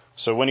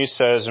 So when he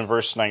says in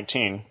verse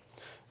 19,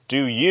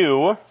 do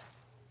you,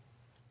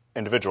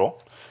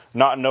 individual,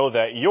 not know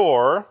that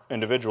your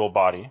individual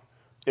body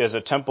is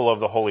a temple of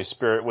the Holy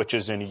Spirit, which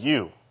is in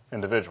you,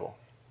 individual?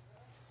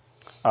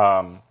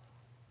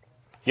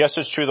 Yes,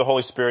 it's true the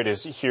Holy Spirit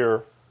is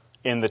here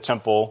in the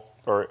temple,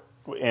 or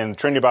in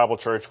Trinity Bible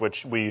Church,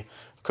 which we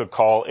could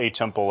call a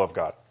temple of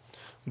God.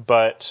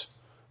 But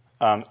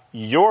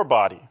your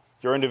body,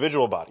 your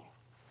individual body,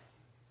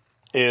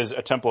 is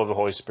a temple of the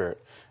Holy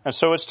Spirit. And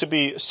so it's to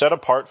be set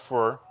apart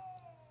for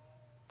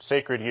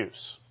sacred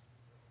use,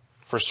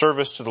 for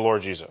service to the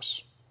Lord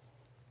Jesus.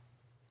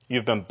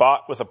 You've been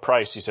bought with a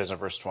price, he says in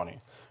verse 20.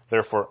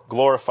 Therefore,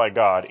 glorify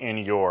God in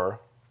your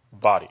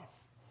body.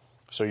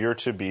 So you're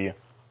to be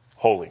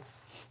holy.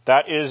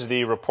 That is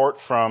the report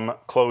from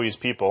Chloe's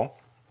people,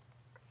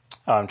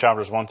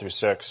 chapters 1 through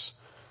 6.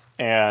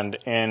 And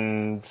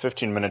in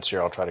 15 minutes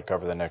here, I'll try to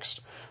cover the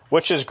next,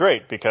 which is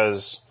great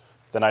because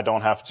then I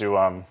don't have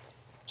to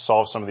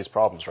solve some of these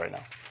problems right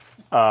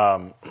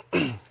now.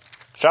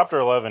 Chapter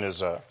 11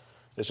 is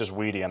just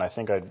weedy, and I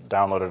think I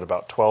downloaded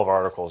about 12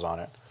 articles on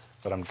it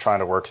that I'm trying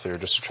to work through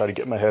just to try to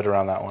get my head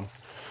around that one.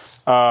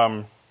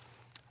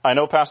 I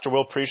know Pastor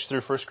Will preached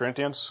through 1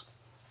 Corinthians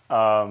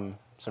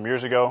some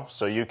years ago,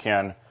 so you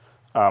can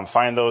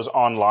find those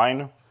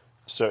online.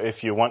 So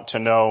if you want to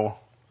know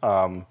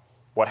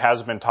what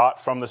has been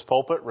taught from this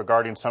pulpit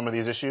regarding some of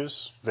these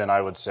issues, then I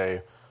would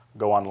say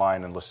go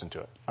online and listen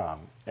to it.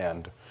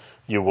 And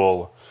you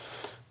will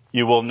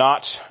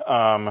not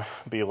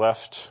be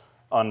left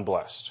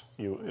unblessed.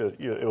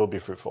 It will be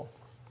fruitful.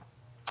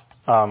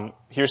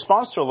 He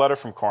responds to a letter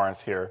from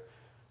Corinth here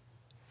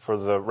for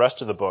the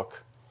rest of the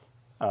book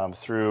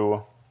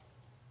through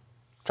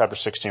chapter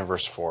 16,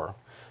 verse 4.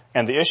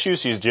 And the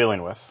issues he's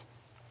dealing with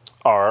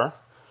are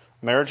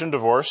marriage and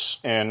divorce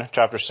in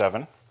chapter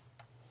 7,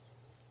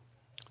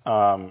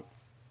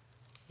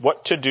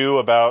 what to do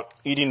about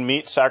eating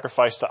meat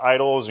sacrificed to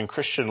idols and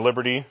Christian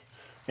liberty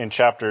in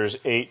chapters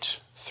 8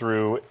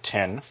 through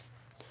 10,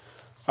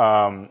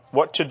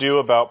 what to do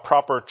about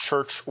proper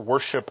church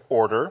worship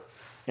order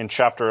in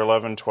chapter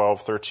 11,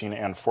 12, 13,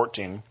 and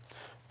 14,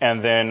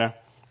 and then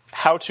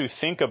how to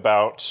think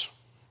about,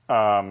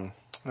 probably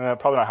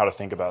not how to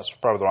think about, it's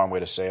probably the wrong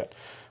way to say it,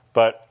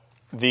 but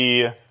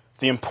the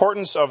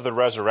importance of the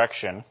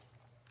resurrection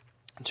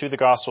to the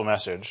gospel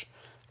message,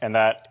 and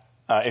that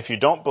if you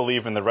don't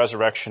believe in the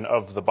resurrection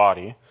of the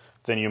body,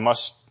 then you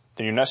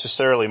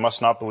necessarily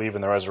must not believe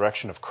in the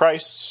resurrection of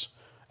Christ's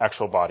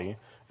actual body,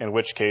 in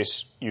which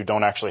case you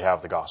don't actually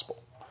have the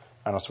gospel.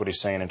 And that's what he's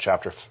saying in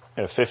chapter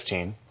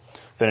 15.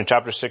 Then in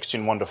chapter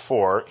 16, 1 to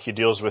 4, he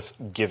deals with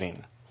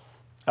giving,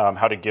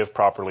 how to give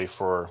properly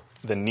for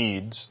the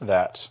needs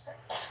that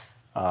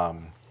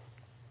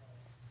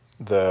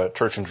the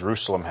church in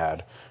Jerusalem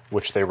had,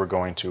 which they were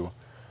going to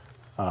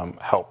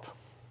help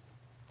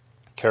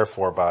care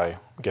for by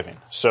giving.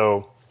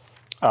 So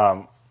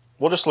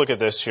we'll just look at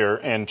this here.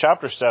 In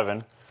chapter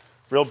 7,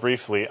 real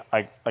briefly,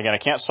 I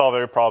can't solve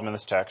every problem in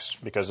this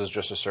text because it's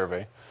just a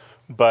survey,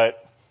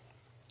 but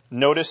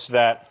notice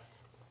that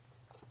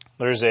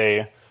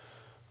the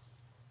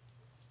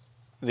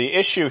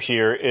issue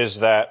here is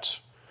that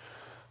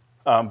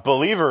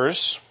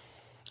believers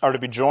are to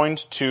be joined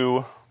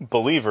to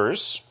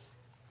believers,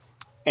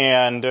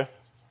 and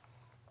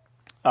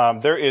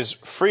there is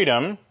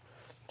freedom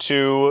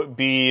to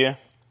be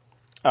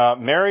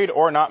married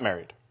or not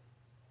married.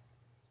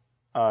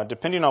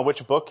 Depending on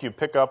which book you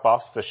pick up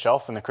off the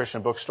shelf in the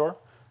Christian bookstore,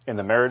 in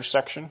the marriage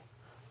section,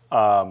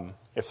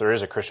 if there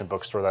is a Christian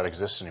bookstore that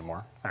exists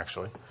anymore,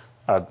 actually.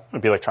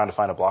 It'd be like trying to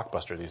find a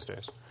Blockbuster these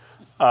days.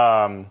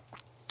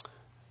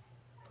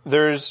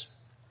 There's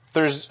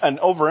an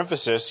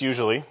overemphasis,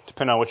 usually,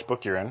 depending on which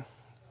book you're in,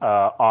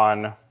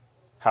 on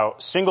how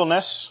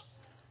singleness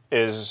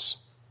is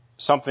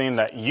something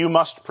that you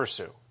must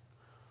pursue,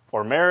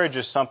 or marriage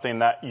is something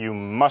that you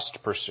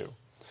must pursue.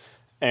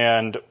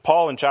 And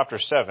Paul in chapter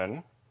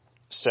 7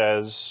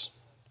 says,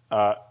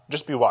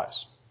 just be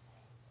wise.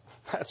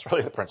 That's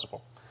really the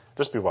principle.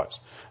 Just be wise.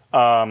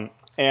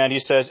 And he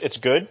says it's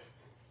good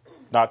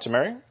not to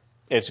marry.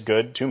 It's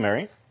good to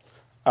marry.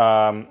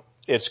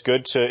 It's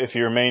good to, if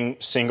you remain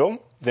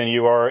single, then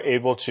you are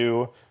able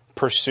to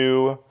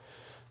pursue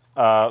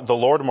the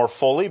Lord more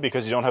fully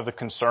because you don't have the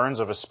concerns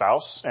of a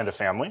spouse and a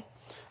family.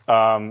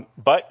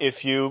 But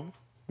if you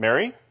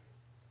marry,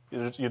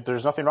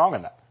 there's nothing wrong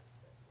in that.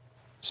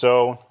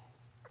 So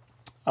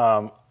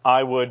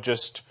I would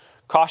just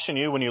caution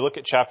you when you look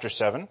at chapter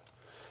 7,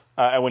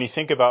 and when you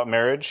think about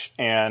marriage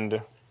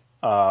and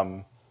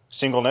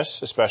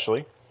singleness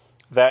especially,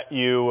 that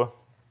you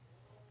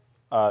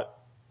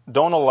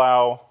don't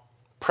allow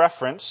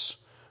preference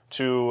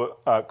to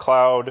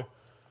cloud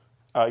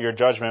your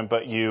judgment,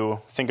 but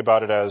you think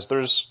about it as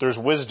there's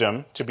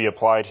wisdom to be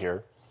applied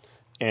here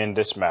in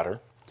this matter.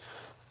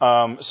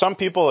 Some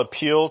people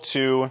appeal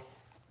to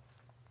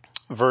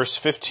verse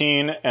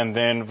 15 and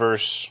then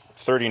verse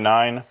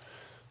 39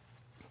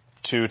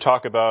 to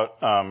talk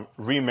about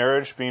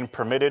remarriage being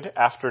permitted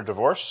after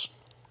divorce.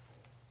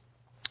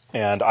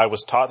 And I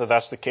was taught that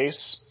that's the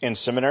case in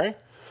seminary,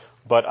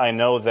 but I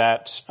know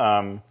that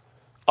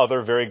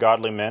other very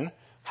godly men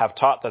have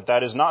taught that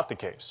that is not the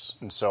case.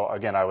 And so,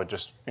 again, I would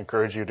just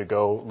encourage you to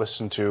go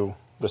listen to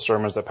the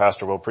sermons that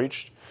Pastor Will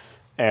preached,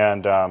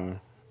 and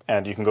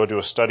you can go do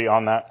a study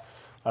on that.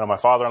 I know my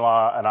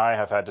father-in-law and I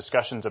have had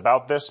discussions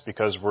about this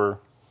because we're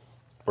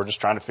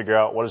just trying to figure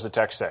out what does the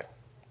text say.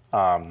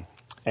 I'm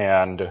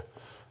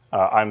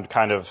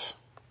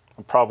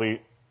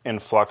probably in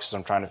flux.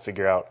 I'm trying to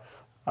figure out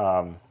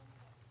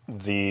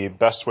the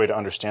best way to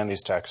understand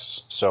these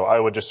texts. So I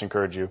would just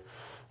encourage you,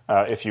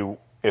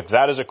 if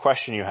that is a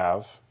question you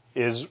have,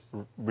 is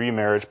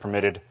remarriage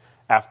permitted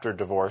after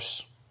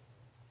divorce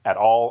at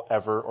all,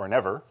 ever, or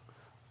never,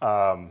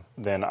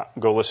 then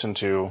go listen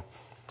to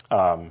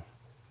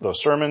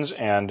those sermons.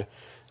 And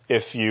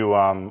if you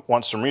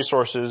want some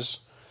resources,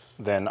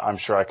 then I'm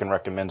sure I can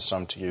recommend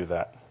some to you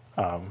that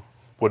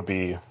would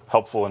be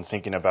helpful in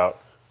thinking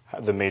about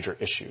the major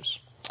issues.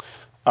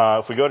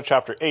 If we go to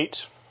chapter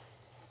 8,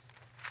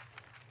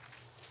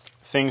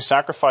 things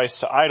sacrificed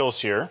to idols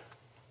here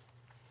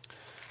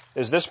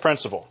is this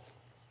principle.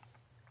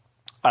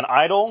 An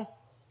idol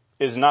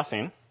is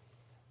nothing.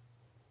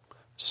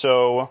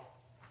 So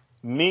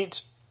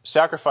meat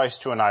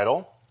sacrificed to an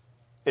idol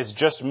is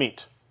just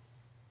meat.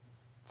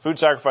 Food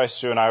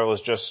sacrificed to an idol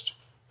is just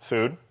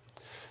food.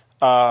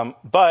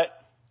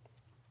 But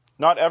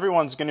not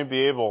everyone's going to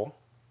be able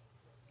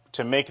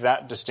to make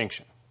that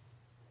distinction.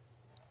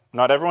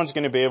 Not everyone's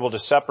going to be able to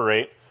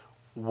separate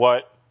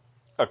what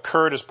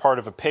occurred as part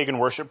of a pagan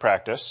worship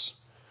practice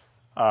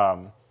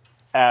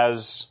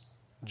as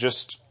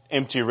just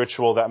empty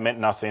ritual that meant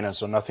nothing, and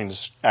so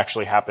nothing's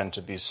actually happened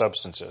to these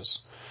substances.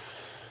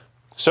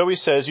 So he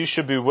says, you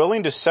should be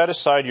willing to set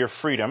aside your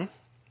freedom,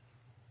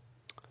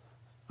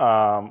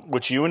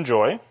 which you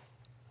enjoy,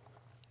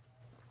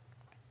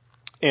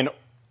 in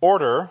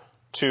order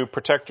to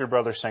protect your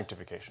brother's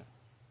sanctification.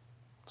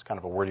 It's kind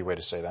of a wordy way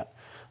to say that.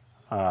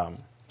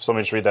 So let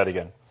me just read that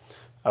again.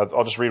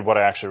 I'll just read what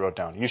I actually wrote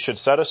down. You should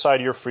set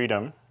aside your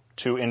freedom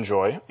to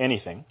enjoy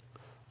anything,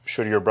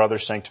 should your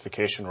brother's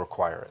sanctification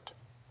require it.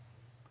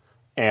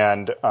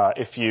 And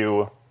if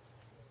you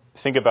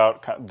think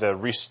about the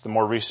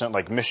more recent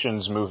like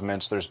missions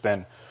movements, there's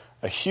been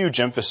a huge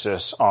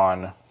emphasis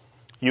on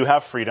you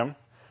have freedom.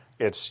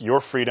 It's your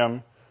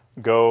freedom.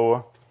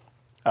 Go.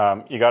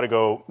 You got to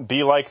go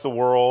be like the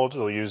world.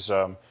 We'll use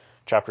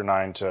chapter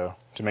 9 to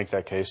make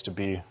that case. To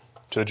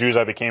the Jews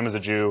I became as a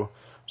Jew,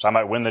 so I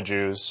might win the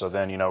Jews. So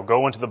then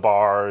go into the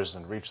bars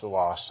and reach the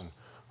lost and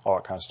all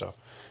that kind of stuff.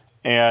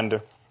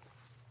 And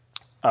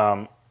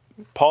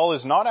Paul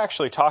is not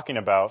actually talking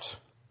about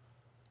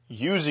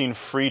using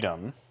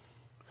freedom.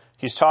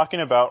 He's talking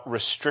about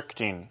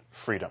restricting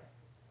freedom.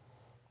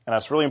 And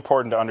that's really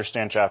important to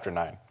understand chapter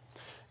 9.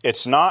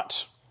 It's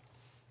not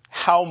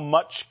how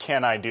much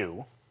can I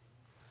do,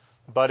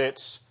 but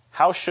it's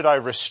how should I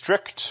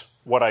restrict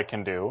what I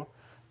can do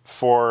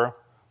for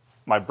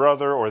my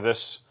brother or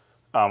this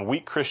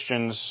weak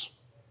Christian's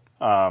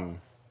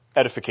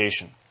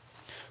edification.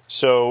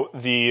 So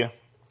the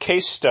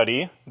case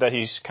study that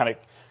he's kind of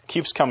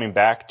keeps coming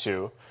back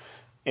to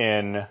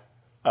in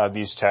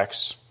these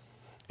texts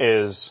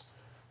is,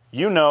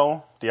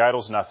 the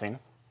idol's nothing,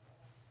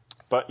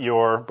 but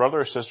your brother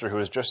or sister who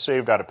is just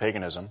saved out of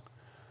paganism,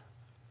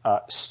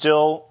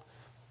 still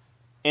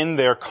in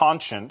their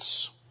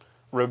conscience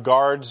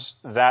regards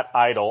that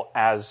idol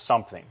as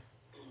something.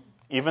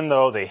 Even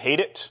though they hate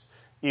it,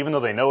 even though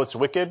they know it's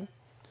wicked,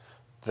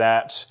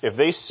 that if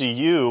they see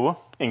you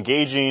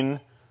engaging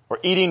or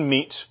eating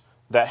meat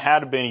that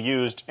had been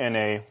used in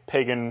a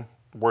pagan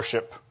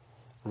worship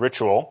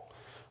ritual,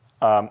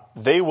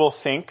 they will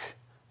think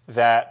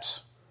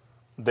that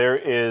there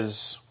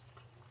is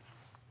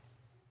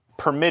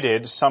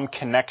permitted some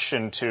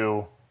connection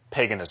to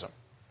paganism.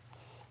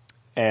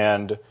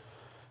 And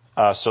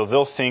so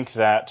they'll think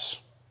that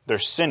they're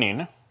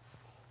sinning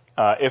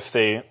if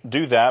they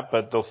do that,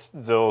 but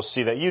they'll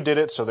see that you did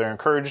it, so they're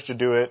encouraged to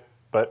do it,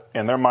 but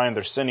in their mind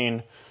they're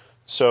sinning.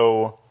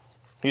 So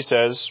he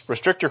says,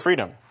 restrict your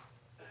freedom.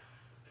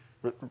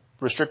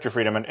 Restrict your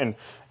freedom. And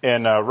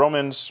in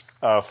Romans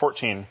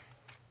 14,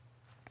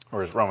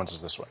 or Romans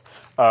is this way.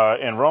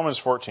 In Romans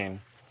 14,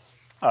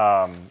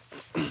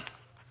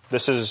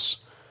 this is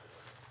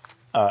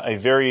a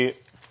very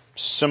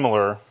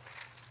similar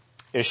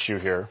issue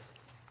here.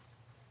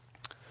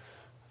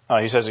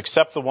 He says,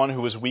 "Except the one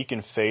who is weak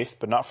in faith,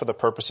 but not for the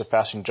purpose of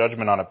passing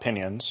judgment on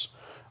opinions.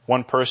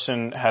 One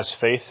person has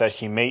faith that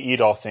he may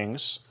eat all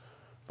things,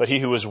 but he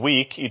who is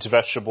weak eats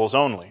vegetables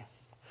only.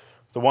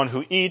 The one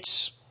who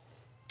eats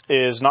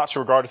is not to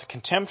regard with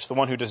contempt the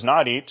one who does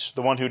not eat.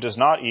 The one who does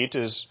not eat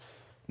is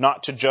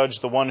not to judge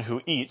the one who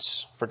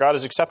eats, for God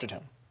has accepted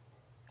him.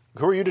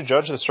 Who are you to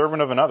judge the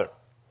servant of another?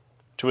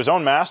 To his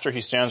own master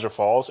he stands or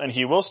falls, and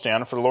he will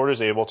stand, for the Lord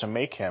is able to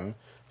make him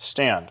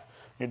stand."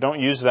 You don't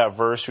use that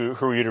verse, who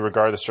are you to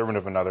regard the servant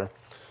of another,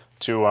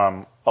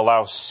 to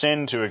allow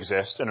sin to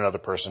exist in another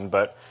person.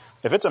 But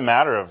if it's a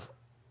matter of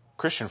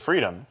Christian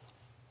freedom,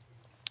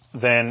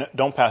 then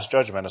don't pass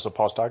judgment, as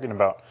Paul's talking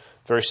about.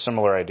 Very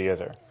similar idea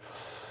there.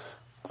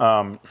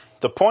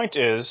 The point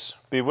is,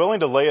 be willing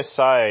to lay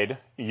aside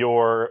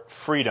your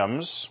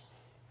freedoms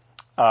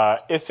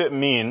if it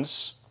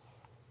means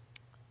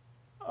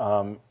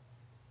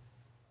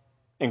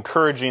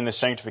encouraging the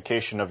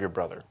sanctification of your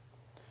brother.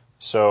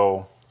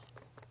 So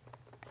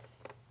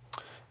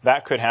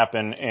that could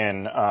happen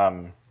in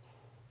a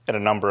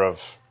number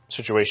of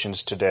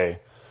situations today.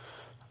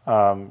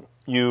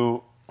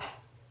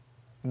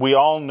 We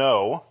all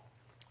know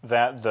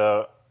that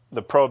the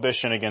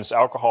prohibition against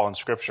alcohol in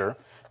Scripture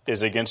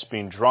is against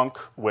being drunk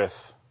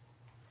with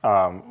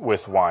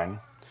wine,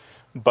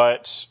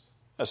 but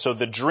so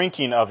the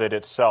drinking of it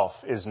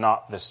itself is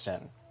not the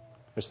sin;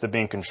 it's the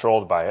being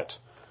controlled by it.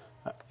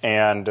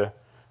 And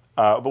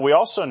but we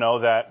also know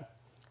that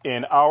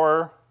in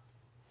our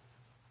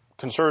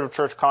conservative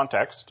church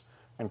context,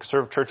 and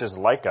conservative churches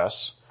like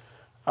us,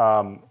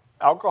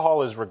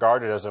 alcohol is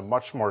regarded as a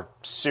much more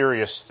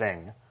serious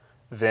thing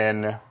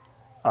than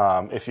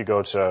if you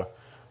go to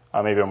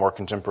maybe a more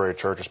contemporary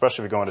church,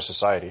 especially if you go into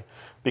society,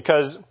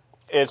 because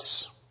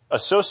it's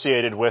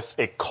associated with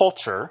a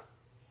culture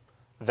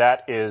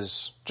that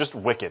is just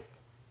wicked.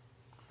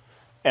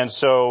 And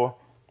so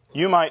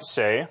you might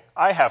say,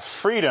 I have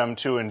freedom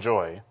to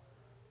enjoy,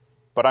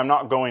 but I'm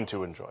not going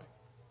to enjoy.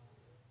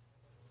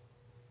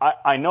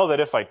 I know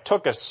that if I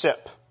took a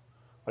sip,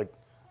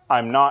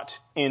 I'm not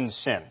in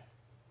sin.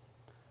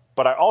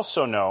 But I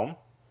also know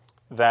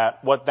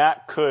that what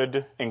that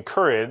could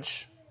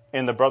encourage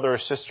in the brother or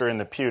sister in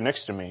the pew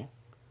next to me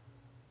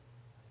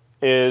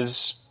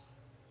is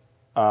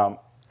a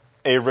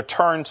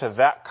return to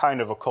that kind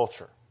of a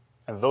culture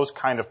and those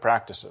kind of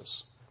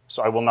practices.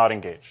 So I will not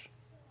engage.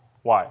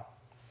 Why?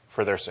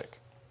 For their sake.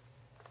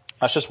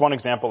 That's just one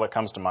example that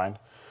comes to mind,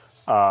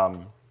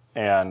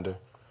 and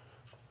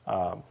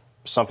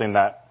something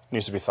that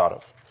needs to be thought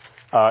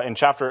of. In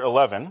chapter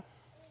 11,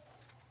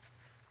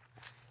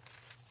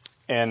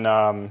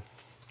 in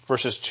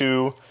verses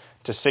 2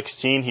 to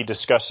 16, he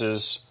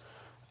discusses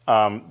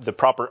the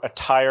proper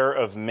attire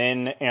of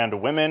men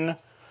and women.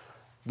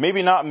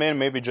 Maybe not men,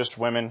 maybe just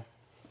women.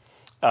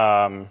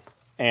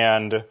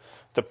 And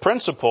the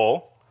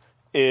principle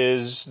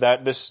is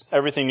that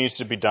everything needs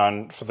to be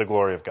done for the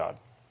glory of God.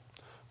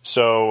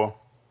 So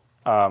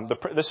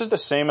this is the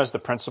same as the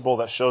principle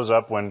that shows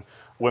up when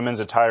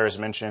women's attire is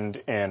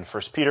mentioned in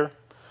 1 Peter,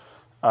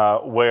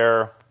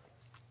 where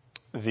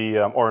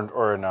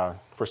or in 1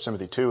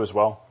 Timothy 2 as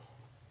well,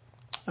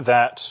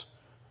 that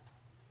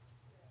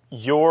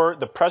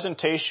the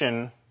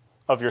presentation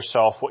of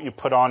yourself, what you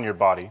put on your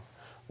body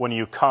when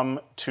you come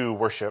to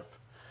worship,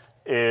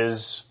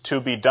 is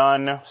to be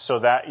done so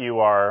that you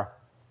are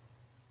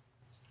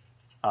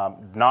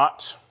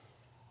not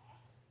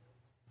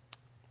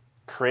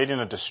creating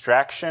a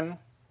distraction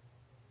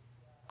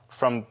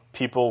from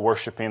people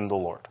worshiping the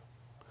Lord.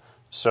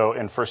 So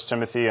in 1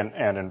 Timothy and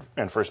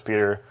in 1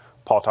 Peter,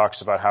 Paul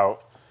talks about how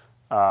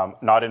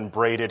not in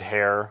braided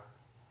hair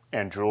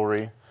and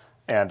jewelry,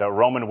 and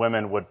Roman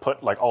women would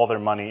put all their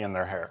money in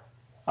their hair.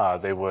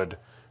 They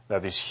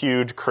have these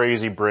huge,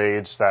 crazy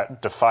braids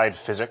that defied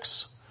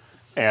physics,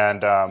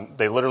 and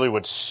they literally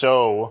would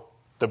sew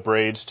the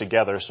braids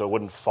together so it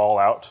wouldn't fall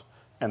out,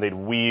 and they'd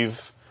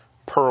weave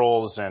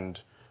pearls and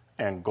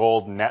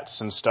gold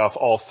nets and stuff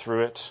all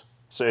through it.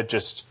 So it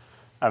just,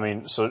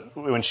 so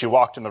when she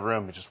walked in the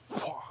room,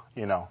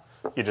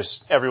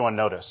 everyone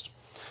noticed.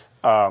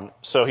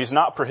 So he's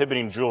not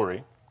prohibiting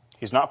jewelry.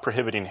 He's not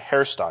prohibiting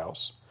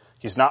hairstyles.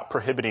 He's not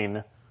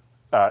prohibiting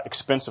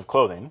expensive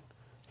clothing.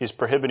 He's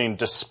prohibiting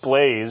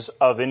displays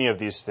of any of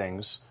these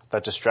things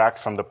that distract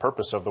from the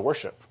purpose of the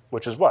worship,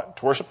 which is what?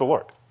 To worship the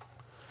Lord.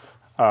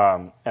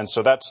 And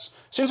so that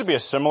seems to be a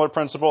similar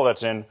principle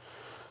that's in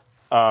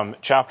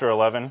chapter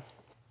 11.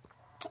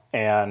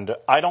 And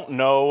I don't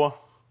know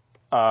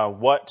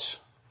what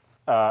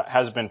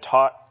has been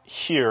taught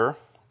here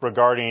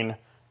regarding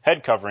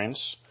head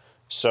coverings.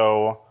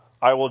 So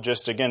I will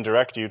just again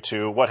direct you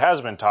to what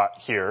has been taught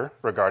here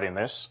regarding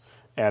this,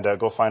 and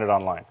go find it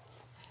online,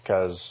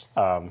 because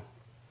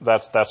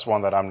that's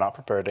one that I'm not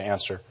prepared to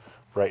answer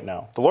right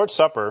now. The Lord's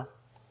Supper,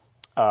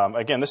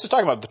 again, this is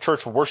talking about the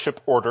church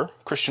worship order,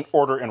 Christian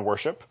order in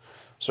worship.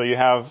 So you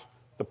have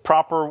the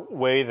proper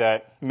way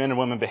that men and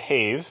women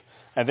behave,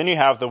 and then you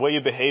have the way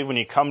you behave when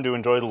you come to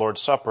enjoy the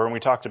Lord's Supper, and we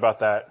talked about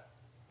that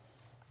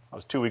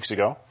 2 weeks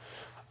ago.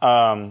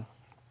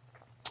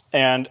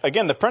 And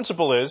again, the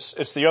principle is,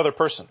 it's the other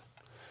person.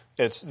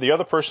 It's the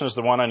other person is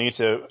the one I need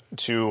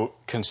to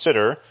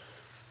consider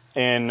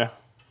in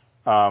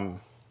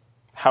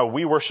how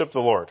we worship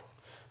the Lord.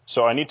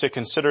 So I need to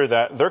consider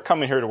that they're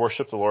coming here to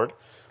worship the Lord.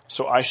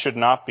 So I should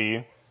not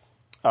be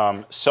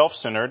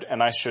self-centered,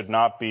 and I should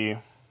not be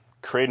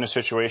creating a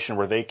situation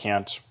where they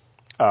can't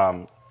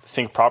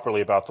think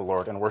properly about the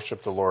Lord and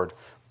worship the Lord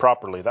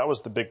properly. That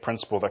was the big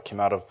principle that came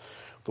out of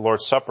the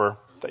Lord's Supper,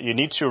 that you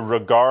need to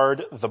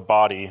regard the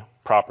body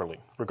properly,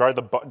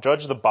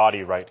 judge the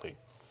body rightly.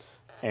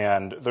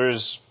 And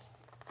there's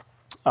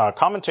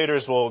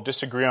commentators will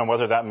disagree on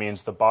whether that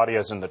means the body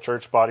as in the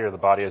church body or the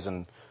body as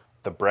in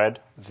the bread,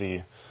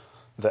 the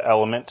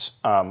element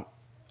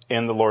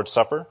in the Lord's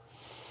Supper.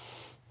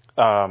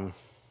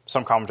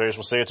 Some commentators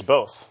will say it's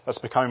both. That's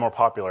becoming more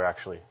popular,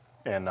 actually,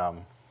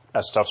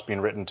 as stuff's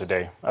being written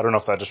today. I don't know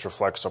if that just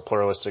reflects a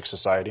pluralistic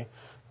society,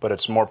 but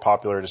it's more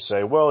popular to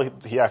say, well,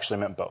 he actually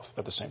meant both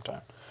at the same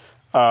time.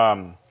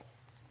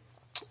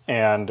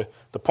 And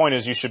the point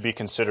is, you should be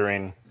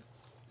considering,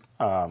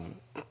 I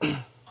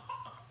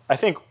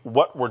think,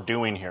 what we're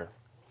doing here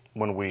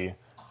when we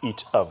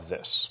eat of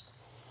this.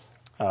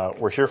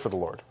 We're here for the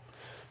Lord.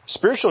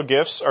 Spiritual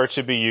gifts are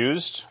to be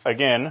used,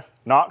 again,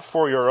 not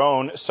for your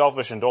own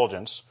selfish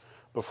indulgence,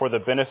 but for the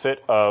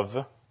benefit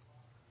of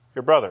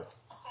your brother.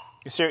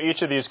 You see,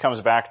 each of these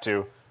comes back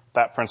to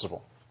that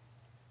principle.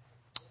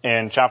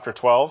 In chapter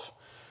 12,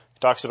 he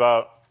talks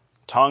about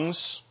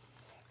tongues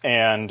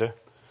and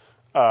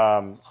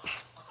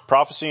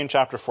prophecy in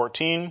chapter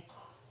 14.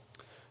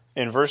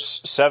 In verse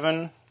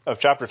 7 of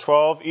chapter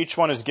 12, each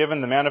one is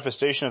given the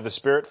manifestation of the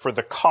Spirit for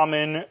the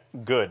common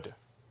good.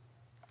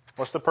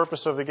 What's the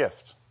purpose of the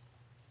gift?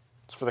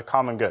 It's for the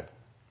common good.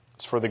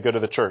 It's for the good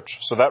of the church.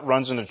 So that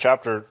runs into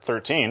chapter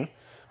 13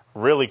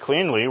 really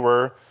cleanly,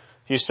 where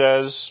he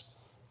says,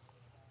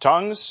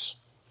 tongues,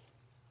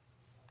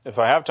 if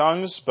I have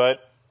tongues, but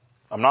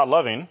I'm not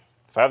loving,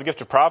 if I have the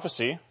gift of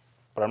prophecy,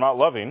 but I'm not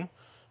loving,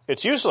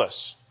 it's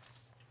useless.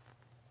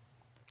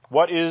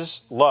 What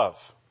is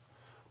love?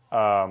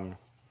 Love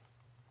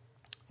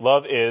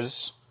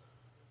is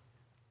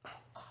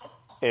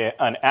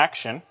an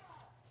action.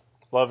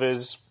 Love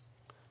is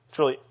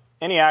really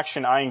any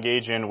action I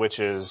engage in which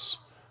is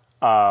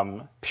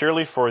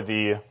purely for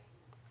the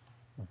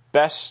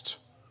best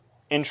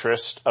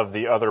interest of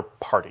the other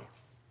party.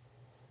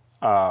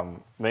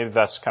 Maybe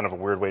that's kind of a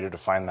weird way to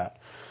define that.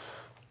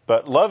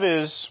 But love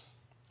it's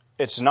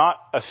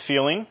not a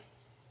feeling.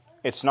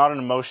 It's not an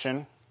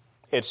emotion.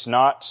 It's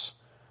not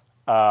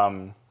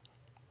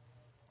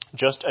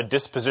just a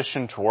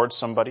disposition towards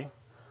somebody,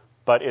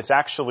 but it's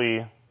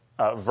actually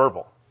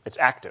verbal. It's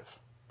active.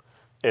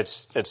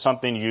 It's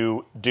something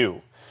you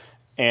do.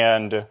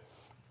 And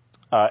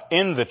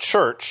in the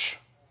church,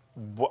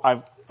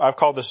 I've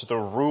called this the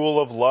rule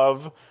of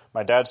love.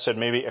 My dad said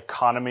maybe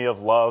economy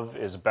of love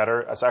is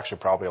better. That's actually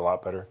probably a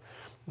lot better.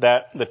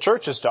 That the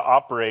church is to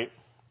operate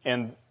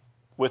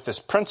with this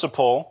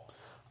principle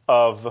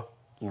of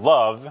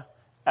love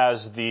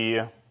as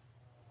the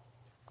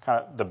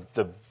kind of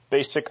the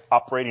basic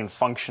operating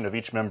function of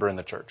each member in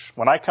the church.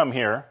 When I come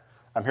here,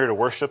 I'm here to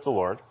worship the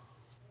Lord,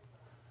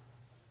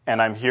 and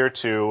I'm here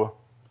to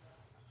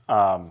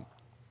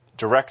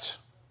direct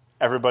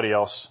everybody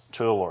else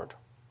to the Lord.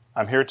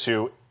 I'm here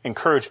to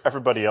encourage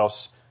everybody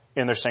else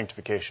in their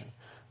sanctification.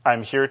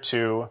 I'm here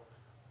to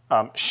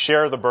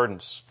share the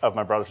burdens of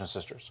my brothers and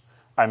sisters.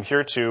 I'm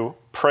here to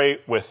pray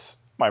with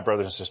my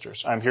brothers and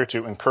sisters. I'm here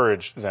to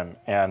encourage them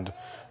and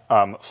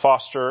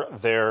foster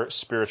their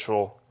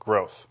spiritual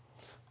growth.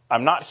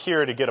 I'm not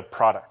here to get a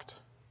product.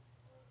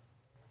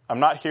 I'm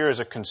not here as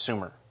a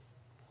consumer.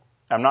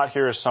 I'm not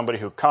here as somebody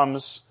who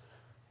comes,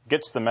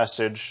 gets the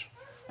message,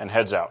 and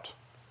heads out.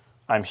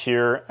 I'm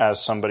here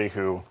as somebody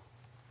who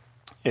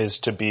is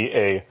to be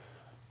a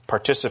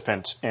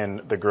participant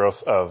in the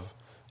growth of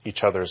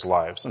each other's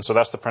lives. And so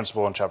that's the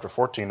principle in chapter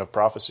 14 of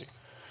prophecy,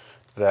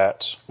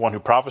 that one who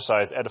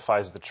prophesies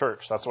edifies the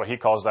church. That's why he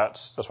calls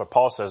that's what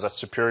Paul says, that's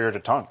superior to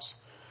tongues,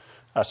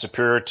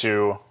 superior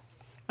to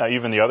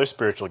even the other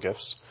spiritual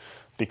gifts,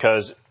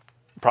 because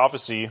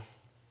prophecy,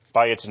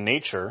 by its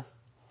nature,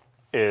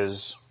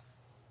 is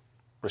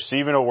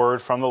receiving a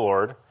word from the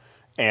Lord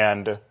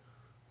and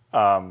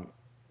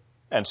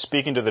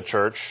speaking to the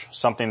church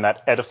something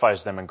that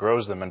edifies them and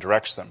grows them and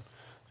directs them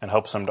and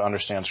helps them to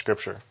understand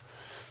Scripture.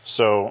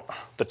 So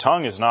the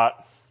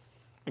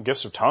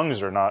gifts of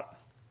tongues are not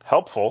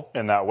helpful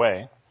in that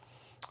way,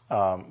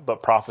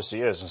 but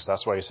prophecy is, and so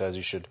that's why he says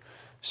you should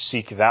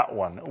seek that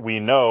one. We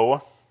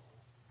know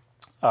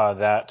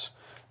that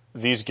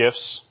these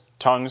gifts,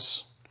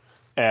 tongues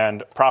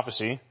and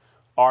prophecy,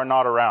 are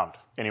not around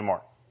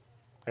anymore.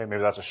 Okay,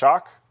 maybe that's a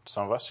shock to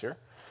some of us here.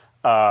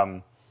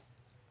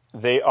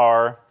 They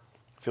are,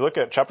 if you look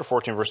at chapter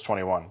 14, verse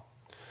 21,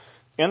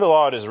 in the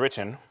law it is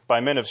written, by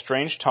men of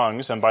strange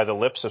tongues and by the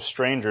lips of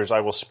strangers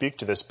I will speak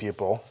to this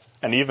people,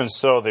 and even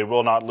so they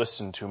will not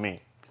listen to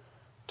me.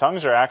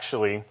 Tongues are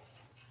actually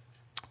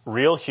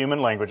real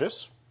human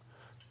languages.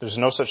 There's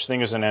no such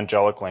thing as an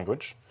angelic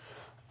language.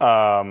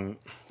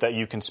 that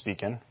you can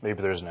speak in.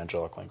 Maybe there's an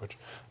angelic language,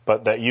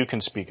 but that you can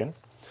speak in.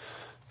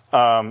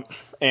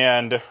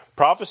 And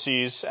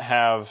prophecies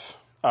have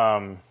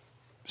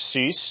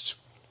ceased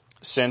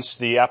since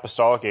the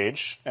apostolic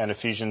age, and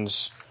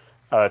Ephesians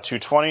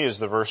 2:20 is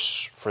the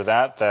verse for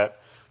that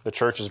the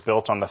church is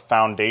built on the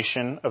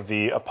foundation of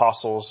the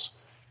apostles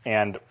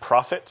and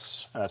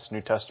prophets. And that's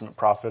New Testament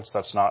prophets.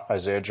 That's not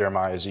Isaiah,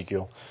 Jeremiah,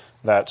 Ezekiel.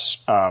 That's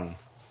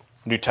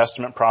New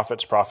Testament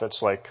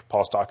prophets like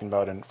Paul's talking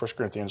about in 1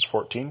 Corinthians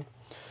 14.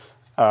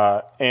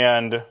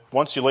 And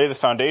once you lay the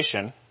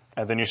foundation,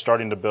 and then you're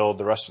starting to build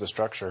the rest of the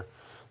structure,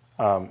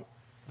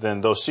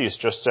 then those cease,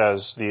 just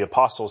as the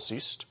apostles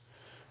ceased.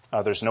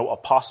 There's no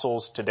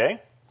apostles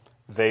today.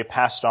 They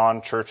passed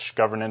on church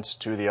governance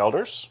to the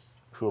elders,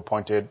 who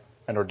appointed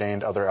and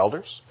ordained other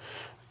elders.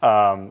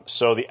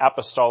 So the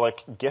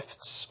apostolic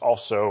gifts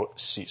also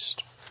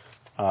ceased.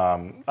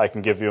 I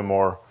can give you a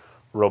more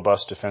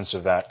robust defense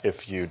of that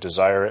if you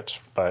desire it,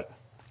 but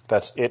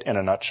that's it in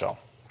a nutshell.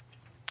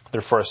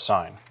 They're for a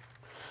sign.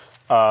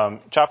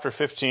 Chapter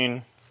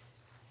 15,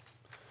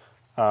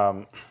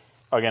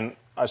 again,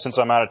 since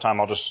I'm out of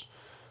time, I'll just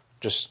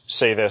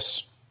say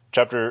this.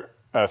 Chapter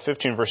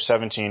 15, verse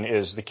 17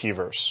 is the key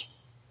verse.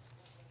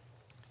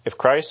 If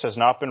Christ has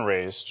not been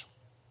raised,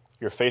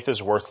 your faith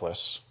is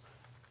worthless.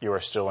 You are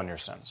still in your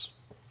sins.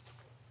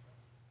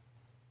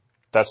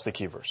 That's the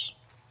key verse.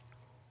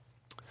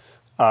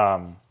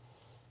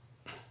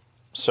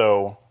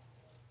 So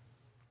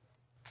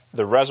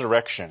the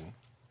resurrection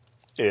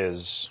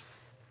is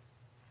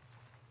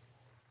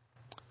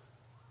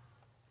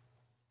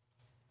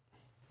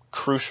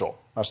crucial.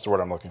 That's the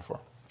word I'm looking for.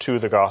 To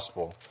the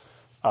gospel.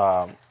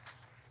 I'd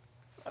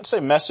say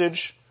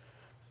message.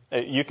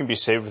 You can be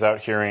saved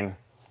without hearing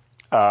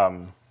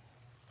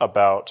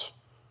about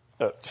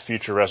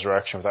future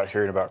resurrection, without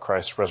hearing about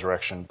Christ's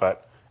resurrection,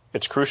 but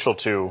it's crucial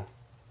to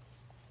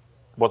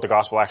what the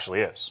gospel actually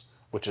is,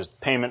 which is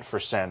payment for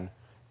sin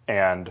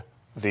and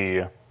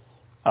the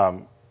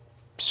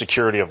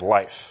security of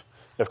life.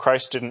 If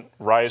Christ didn't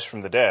rise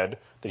from the dead,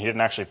 then he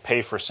didn't actually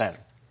pay for sin.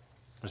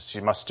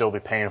 He must still be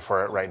paying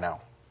for it right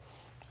now.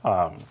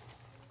 So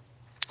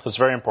it's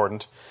very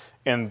important.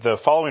 In the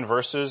following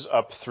verses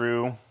up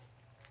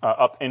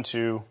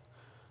into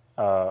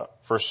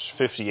verse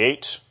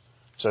 58,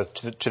 so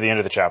to the end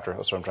of the chapter,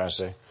 that's what I'm trying to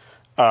say,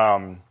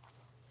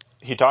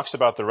 he talks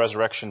about the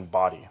resurrection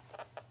body.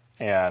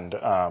 And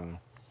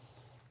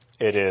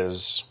it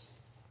is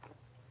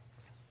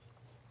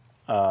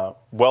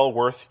well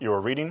worth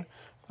your reading.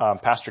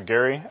 Pastor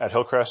Gary at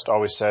Hillcrest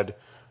always said,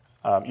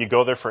 you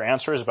go there for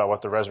answers about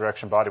what the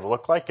resurrection body will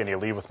look like, and you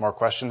leave with more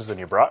questions than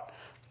you brought.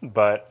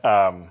 But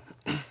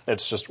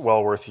it's just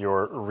well worth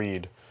your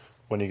read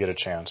when you get a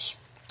chance.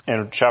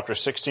 In chapter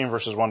 16,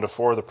 verses 1 to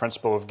 4, the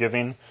principle of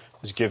giving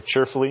is give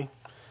cheerfully,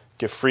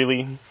 give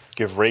freely,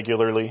 give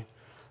regularly,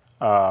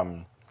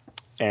 and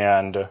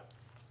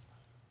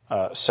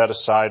set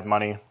aside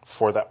money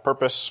for that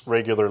purpose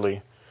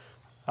regularly,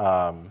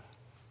 and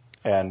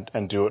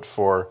do it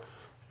for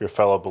your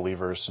fellow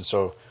believers. And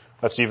so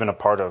that's even a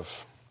part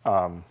of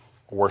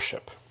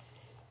worship.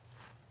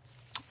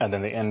 And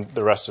then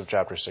the rest of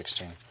chapter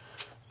 16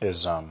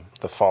 is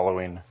the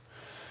following,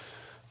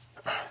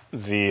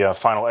 the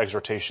final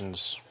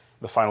exhortations,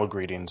 the final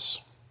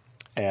greetings,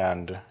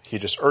 and he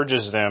just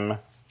urges them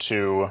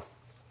to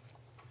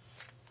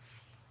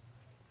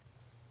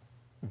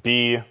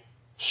be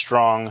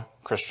strong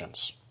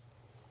Christians.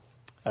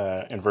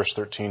 In verse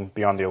 13,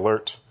 be on the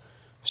alert,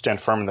 stand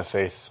firm in the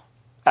faith,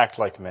 act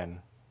like men,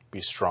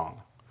 be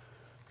strong.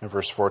 In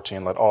verse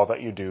 14, let all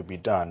that you do be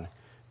done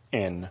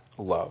in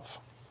love.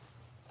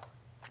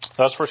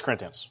 That's 1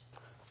 Corinthians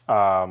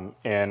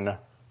in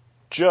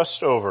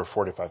just over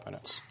 45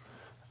 minutes.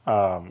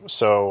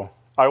 So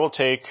I will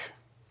take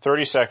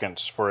 30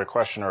 seconds for a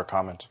question or a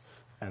comment,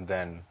 and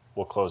then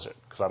we'll close it,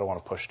 because I don't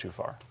want to push too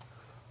far.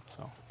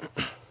 So,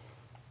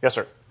 yes,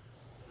 sir.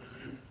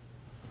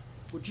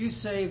 Would you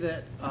say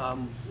that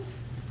 1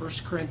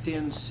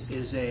 Corinthians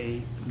is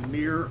a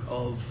mirror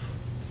of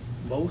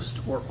most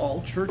or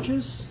all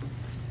churches?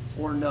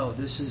 Or no,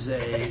 this is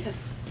a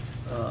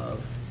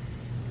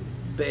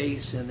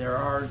base, and there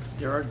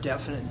are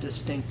definite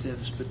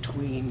distinctives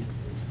between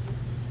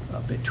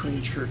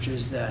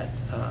churches that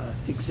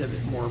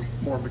exhibit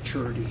more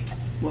maturity.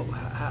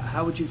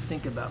 How would you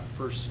think about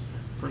 1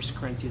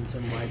 Corinthians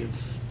in light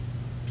of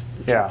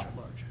the church at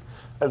large?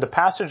 The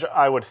passage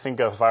I would think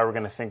of if I were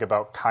going to think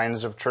about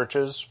kinds of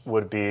churches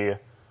would be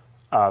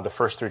the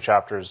first 3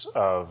 chapters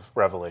of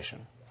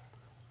Revelation.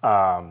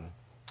 And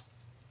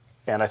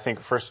I think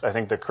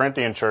the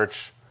Corinthian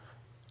church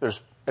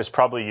is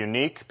probably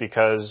unique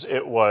because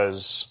it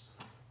was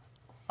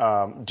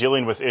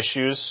dealing with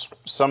issues,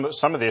 some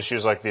of the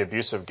issues like the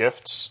abuse of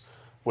gifts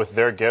with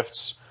their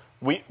gifts.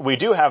 We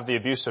do have the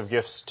abuse of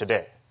gifts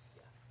today.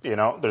 You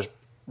know, there's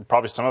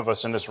probably some of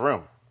us in this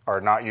room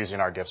are not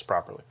using our gifts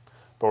properly.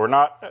 But we're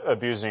not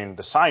abusing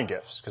the sign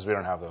gifts because we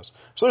don't have those.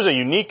 So there's a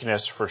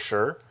uniqueness for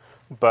sure,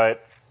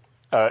 but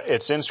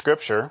it's in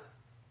Scripture.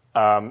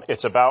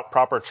 It's about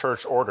proper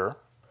church order.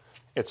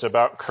 It's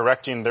about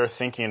correcting their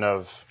thinking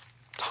of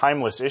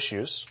timeless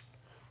issues,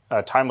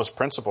 timeless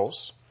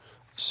principles.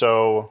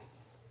 So,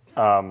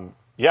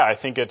 I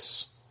think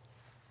it's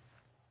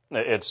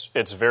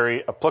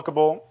very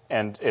applicable,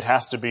 and it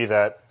has to be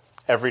that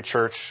every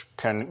church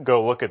can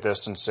go look at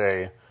this and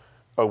say,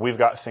 oh, we've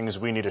got things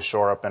we need to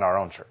shore up in our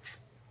own church.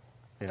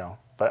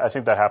 But I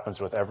think that happens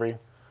with every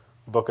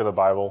book of the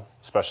Bible,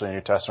 especially the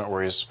New Testament,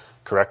 where he's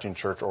correcting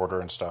church order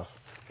and stuff.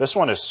 This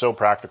one is so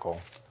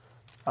practical,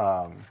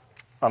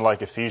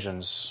 unlike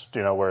Ephesians,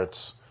 where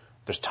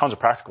there's tons of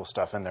practical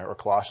stuff in there, or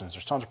Colossians,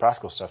 there's tons of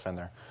practical stuff in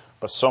there,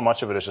 but so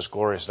much of it is just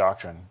glorious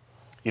doctrine.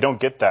 You don't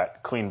get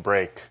that clean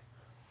break,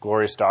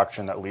 glorious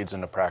doctrine that leads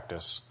into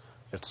practice.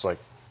 It's like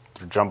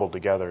they're jumbled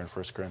together in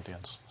 1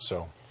 Corinthians.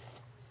 So,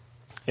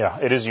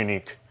 it is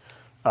unique,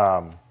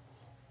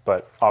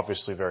 but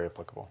obviously very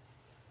applicable.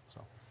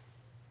 So,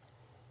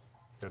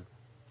 good.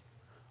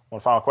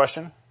 One final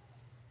question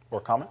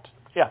or comment?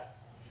 Yeah.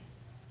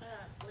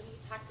 When you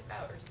talked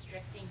about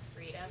restricting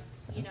freedom,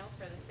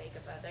 for the sake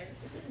of others,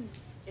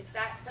 is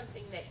that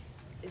something that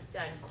is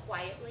done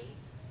quietly,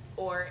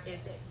 or is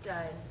it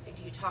done,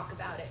 do you talk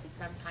about it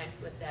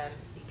sometimes with them?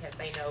 Because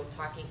I know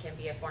talking can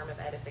be a form of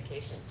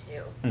edification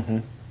too. Mm-hmm.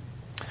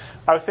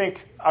 I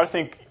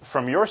think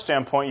from your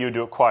standpoint, you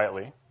do it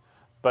quietly,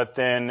 but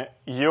then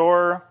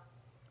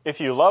if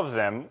you love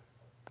them,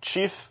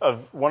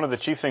 one of the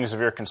chief things of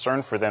your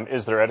concern for them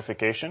is their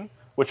edification,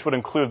 which would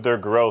include their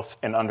growth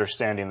in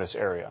understanding this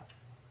area,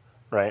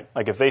 right?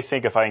 Like if they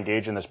think if I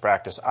engage in this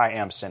practice, I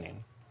am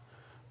sinning,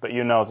 but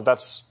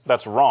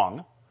that's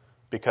wrong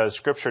because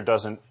Scripture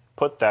doesn't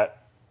put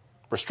that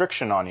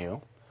restriction on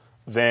you,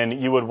 then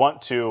you would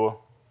want to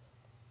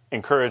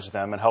encourage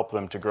them and help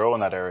them to grow in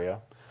that area.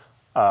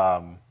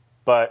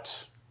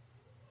 But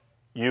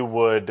you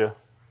would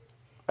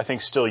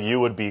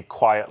be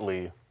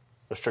quietly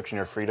restricting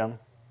your freedom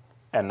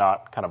and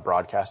not kind of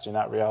broadcasting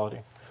that reality,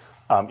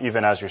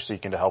 even as you're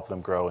seeking to help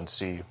them grow and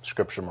see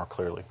Scripture more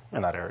clearly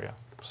in that area.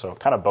 So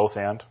kind of both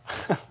and.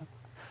 Yeah.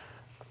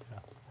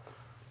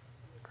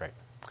 Great.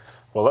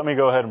 Well, let me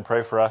go ahead and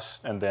pray for us,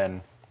 and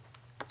then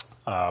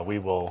we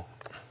will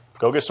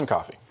go get some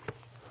coffee.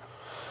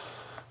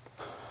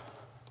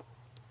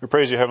 We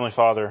praise you, Heavenly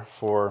Father,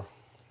 for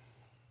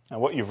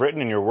what you've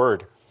written in your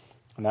word,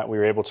 and that we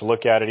were able to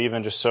look at it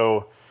even just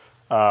so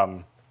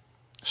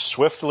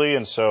swiftly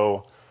and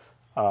so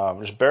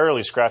just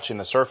barely scratching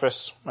the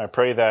surface. I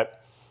pray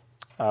that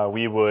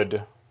we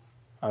would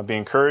be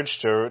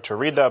encouraged to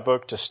read that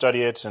book, to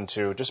study it, and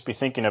to just be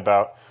thinking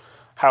about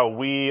how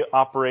we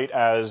operate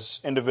as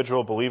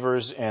individual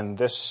believers in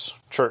this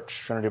church,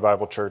 Trinity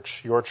Bible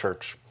Church, your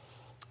church,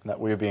 and that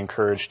we would be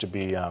encouraged to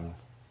be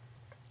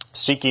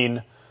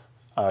seeking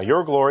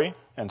your glory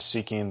and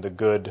seeking the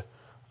good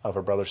of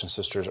our brothers and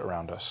sisters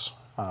around us.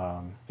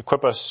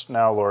 Equip us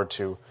now, Lord,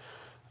 to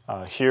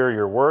hear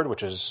your word,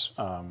 which is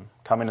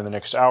coming in the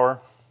next hour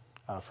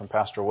from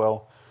Pastor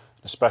Will.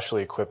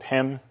 Especially equip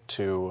him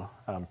to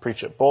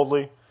preach it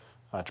boldly,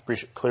 to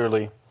preach it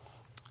clearly,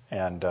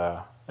 and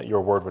that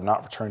your word would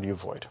not return to you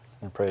void.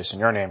 We pray this in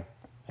your name.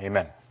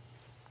 Amen.